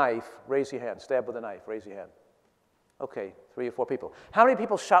stabbed with a knife? Raise your hand. Stabbed with a knife. Raise your hand. Okay, 3 or 4 people. How many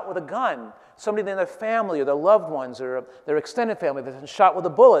people shot with a gun? Somebody in their family or their loved ones or their extended family that's been shot with a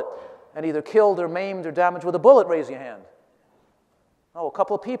bullet and either killed or maimed or damaged with a bullet? Raise your hand. Oh, a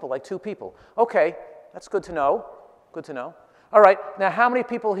couple of people, like 2 people. Okay, that's good to know. Good to know. All right, now how many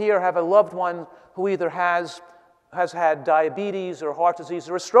people here have a loved one who either has had diabetes or heart disease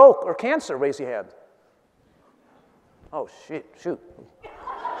or a stroke or cancer? Raise your hand. Oh, shoot.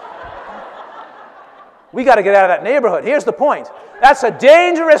 We got to get out of that neighborhood. Here's the point. That's a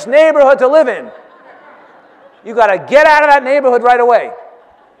dangerous neighborhood to live in. You got to get out of that neighborhood right away.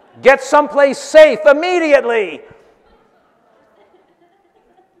 Get someplace safe immediately.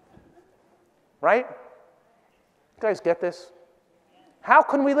 Right? You guys get this? How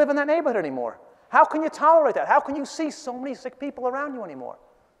can we live in that neighborhood anymore? How can you tolerate that? How can you see so many sick people around you anymore?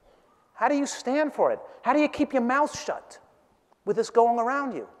 How do you stand for it? How do you keep your mouth shut with this going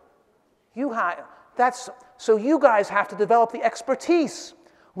around you? So you guys have to develop the expertise.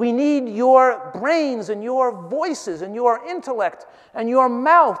 We need your brains and your voices and your intellect and your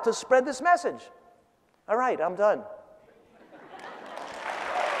mouth to spread this message. All right, I'm done.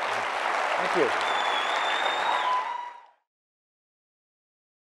 Thank you.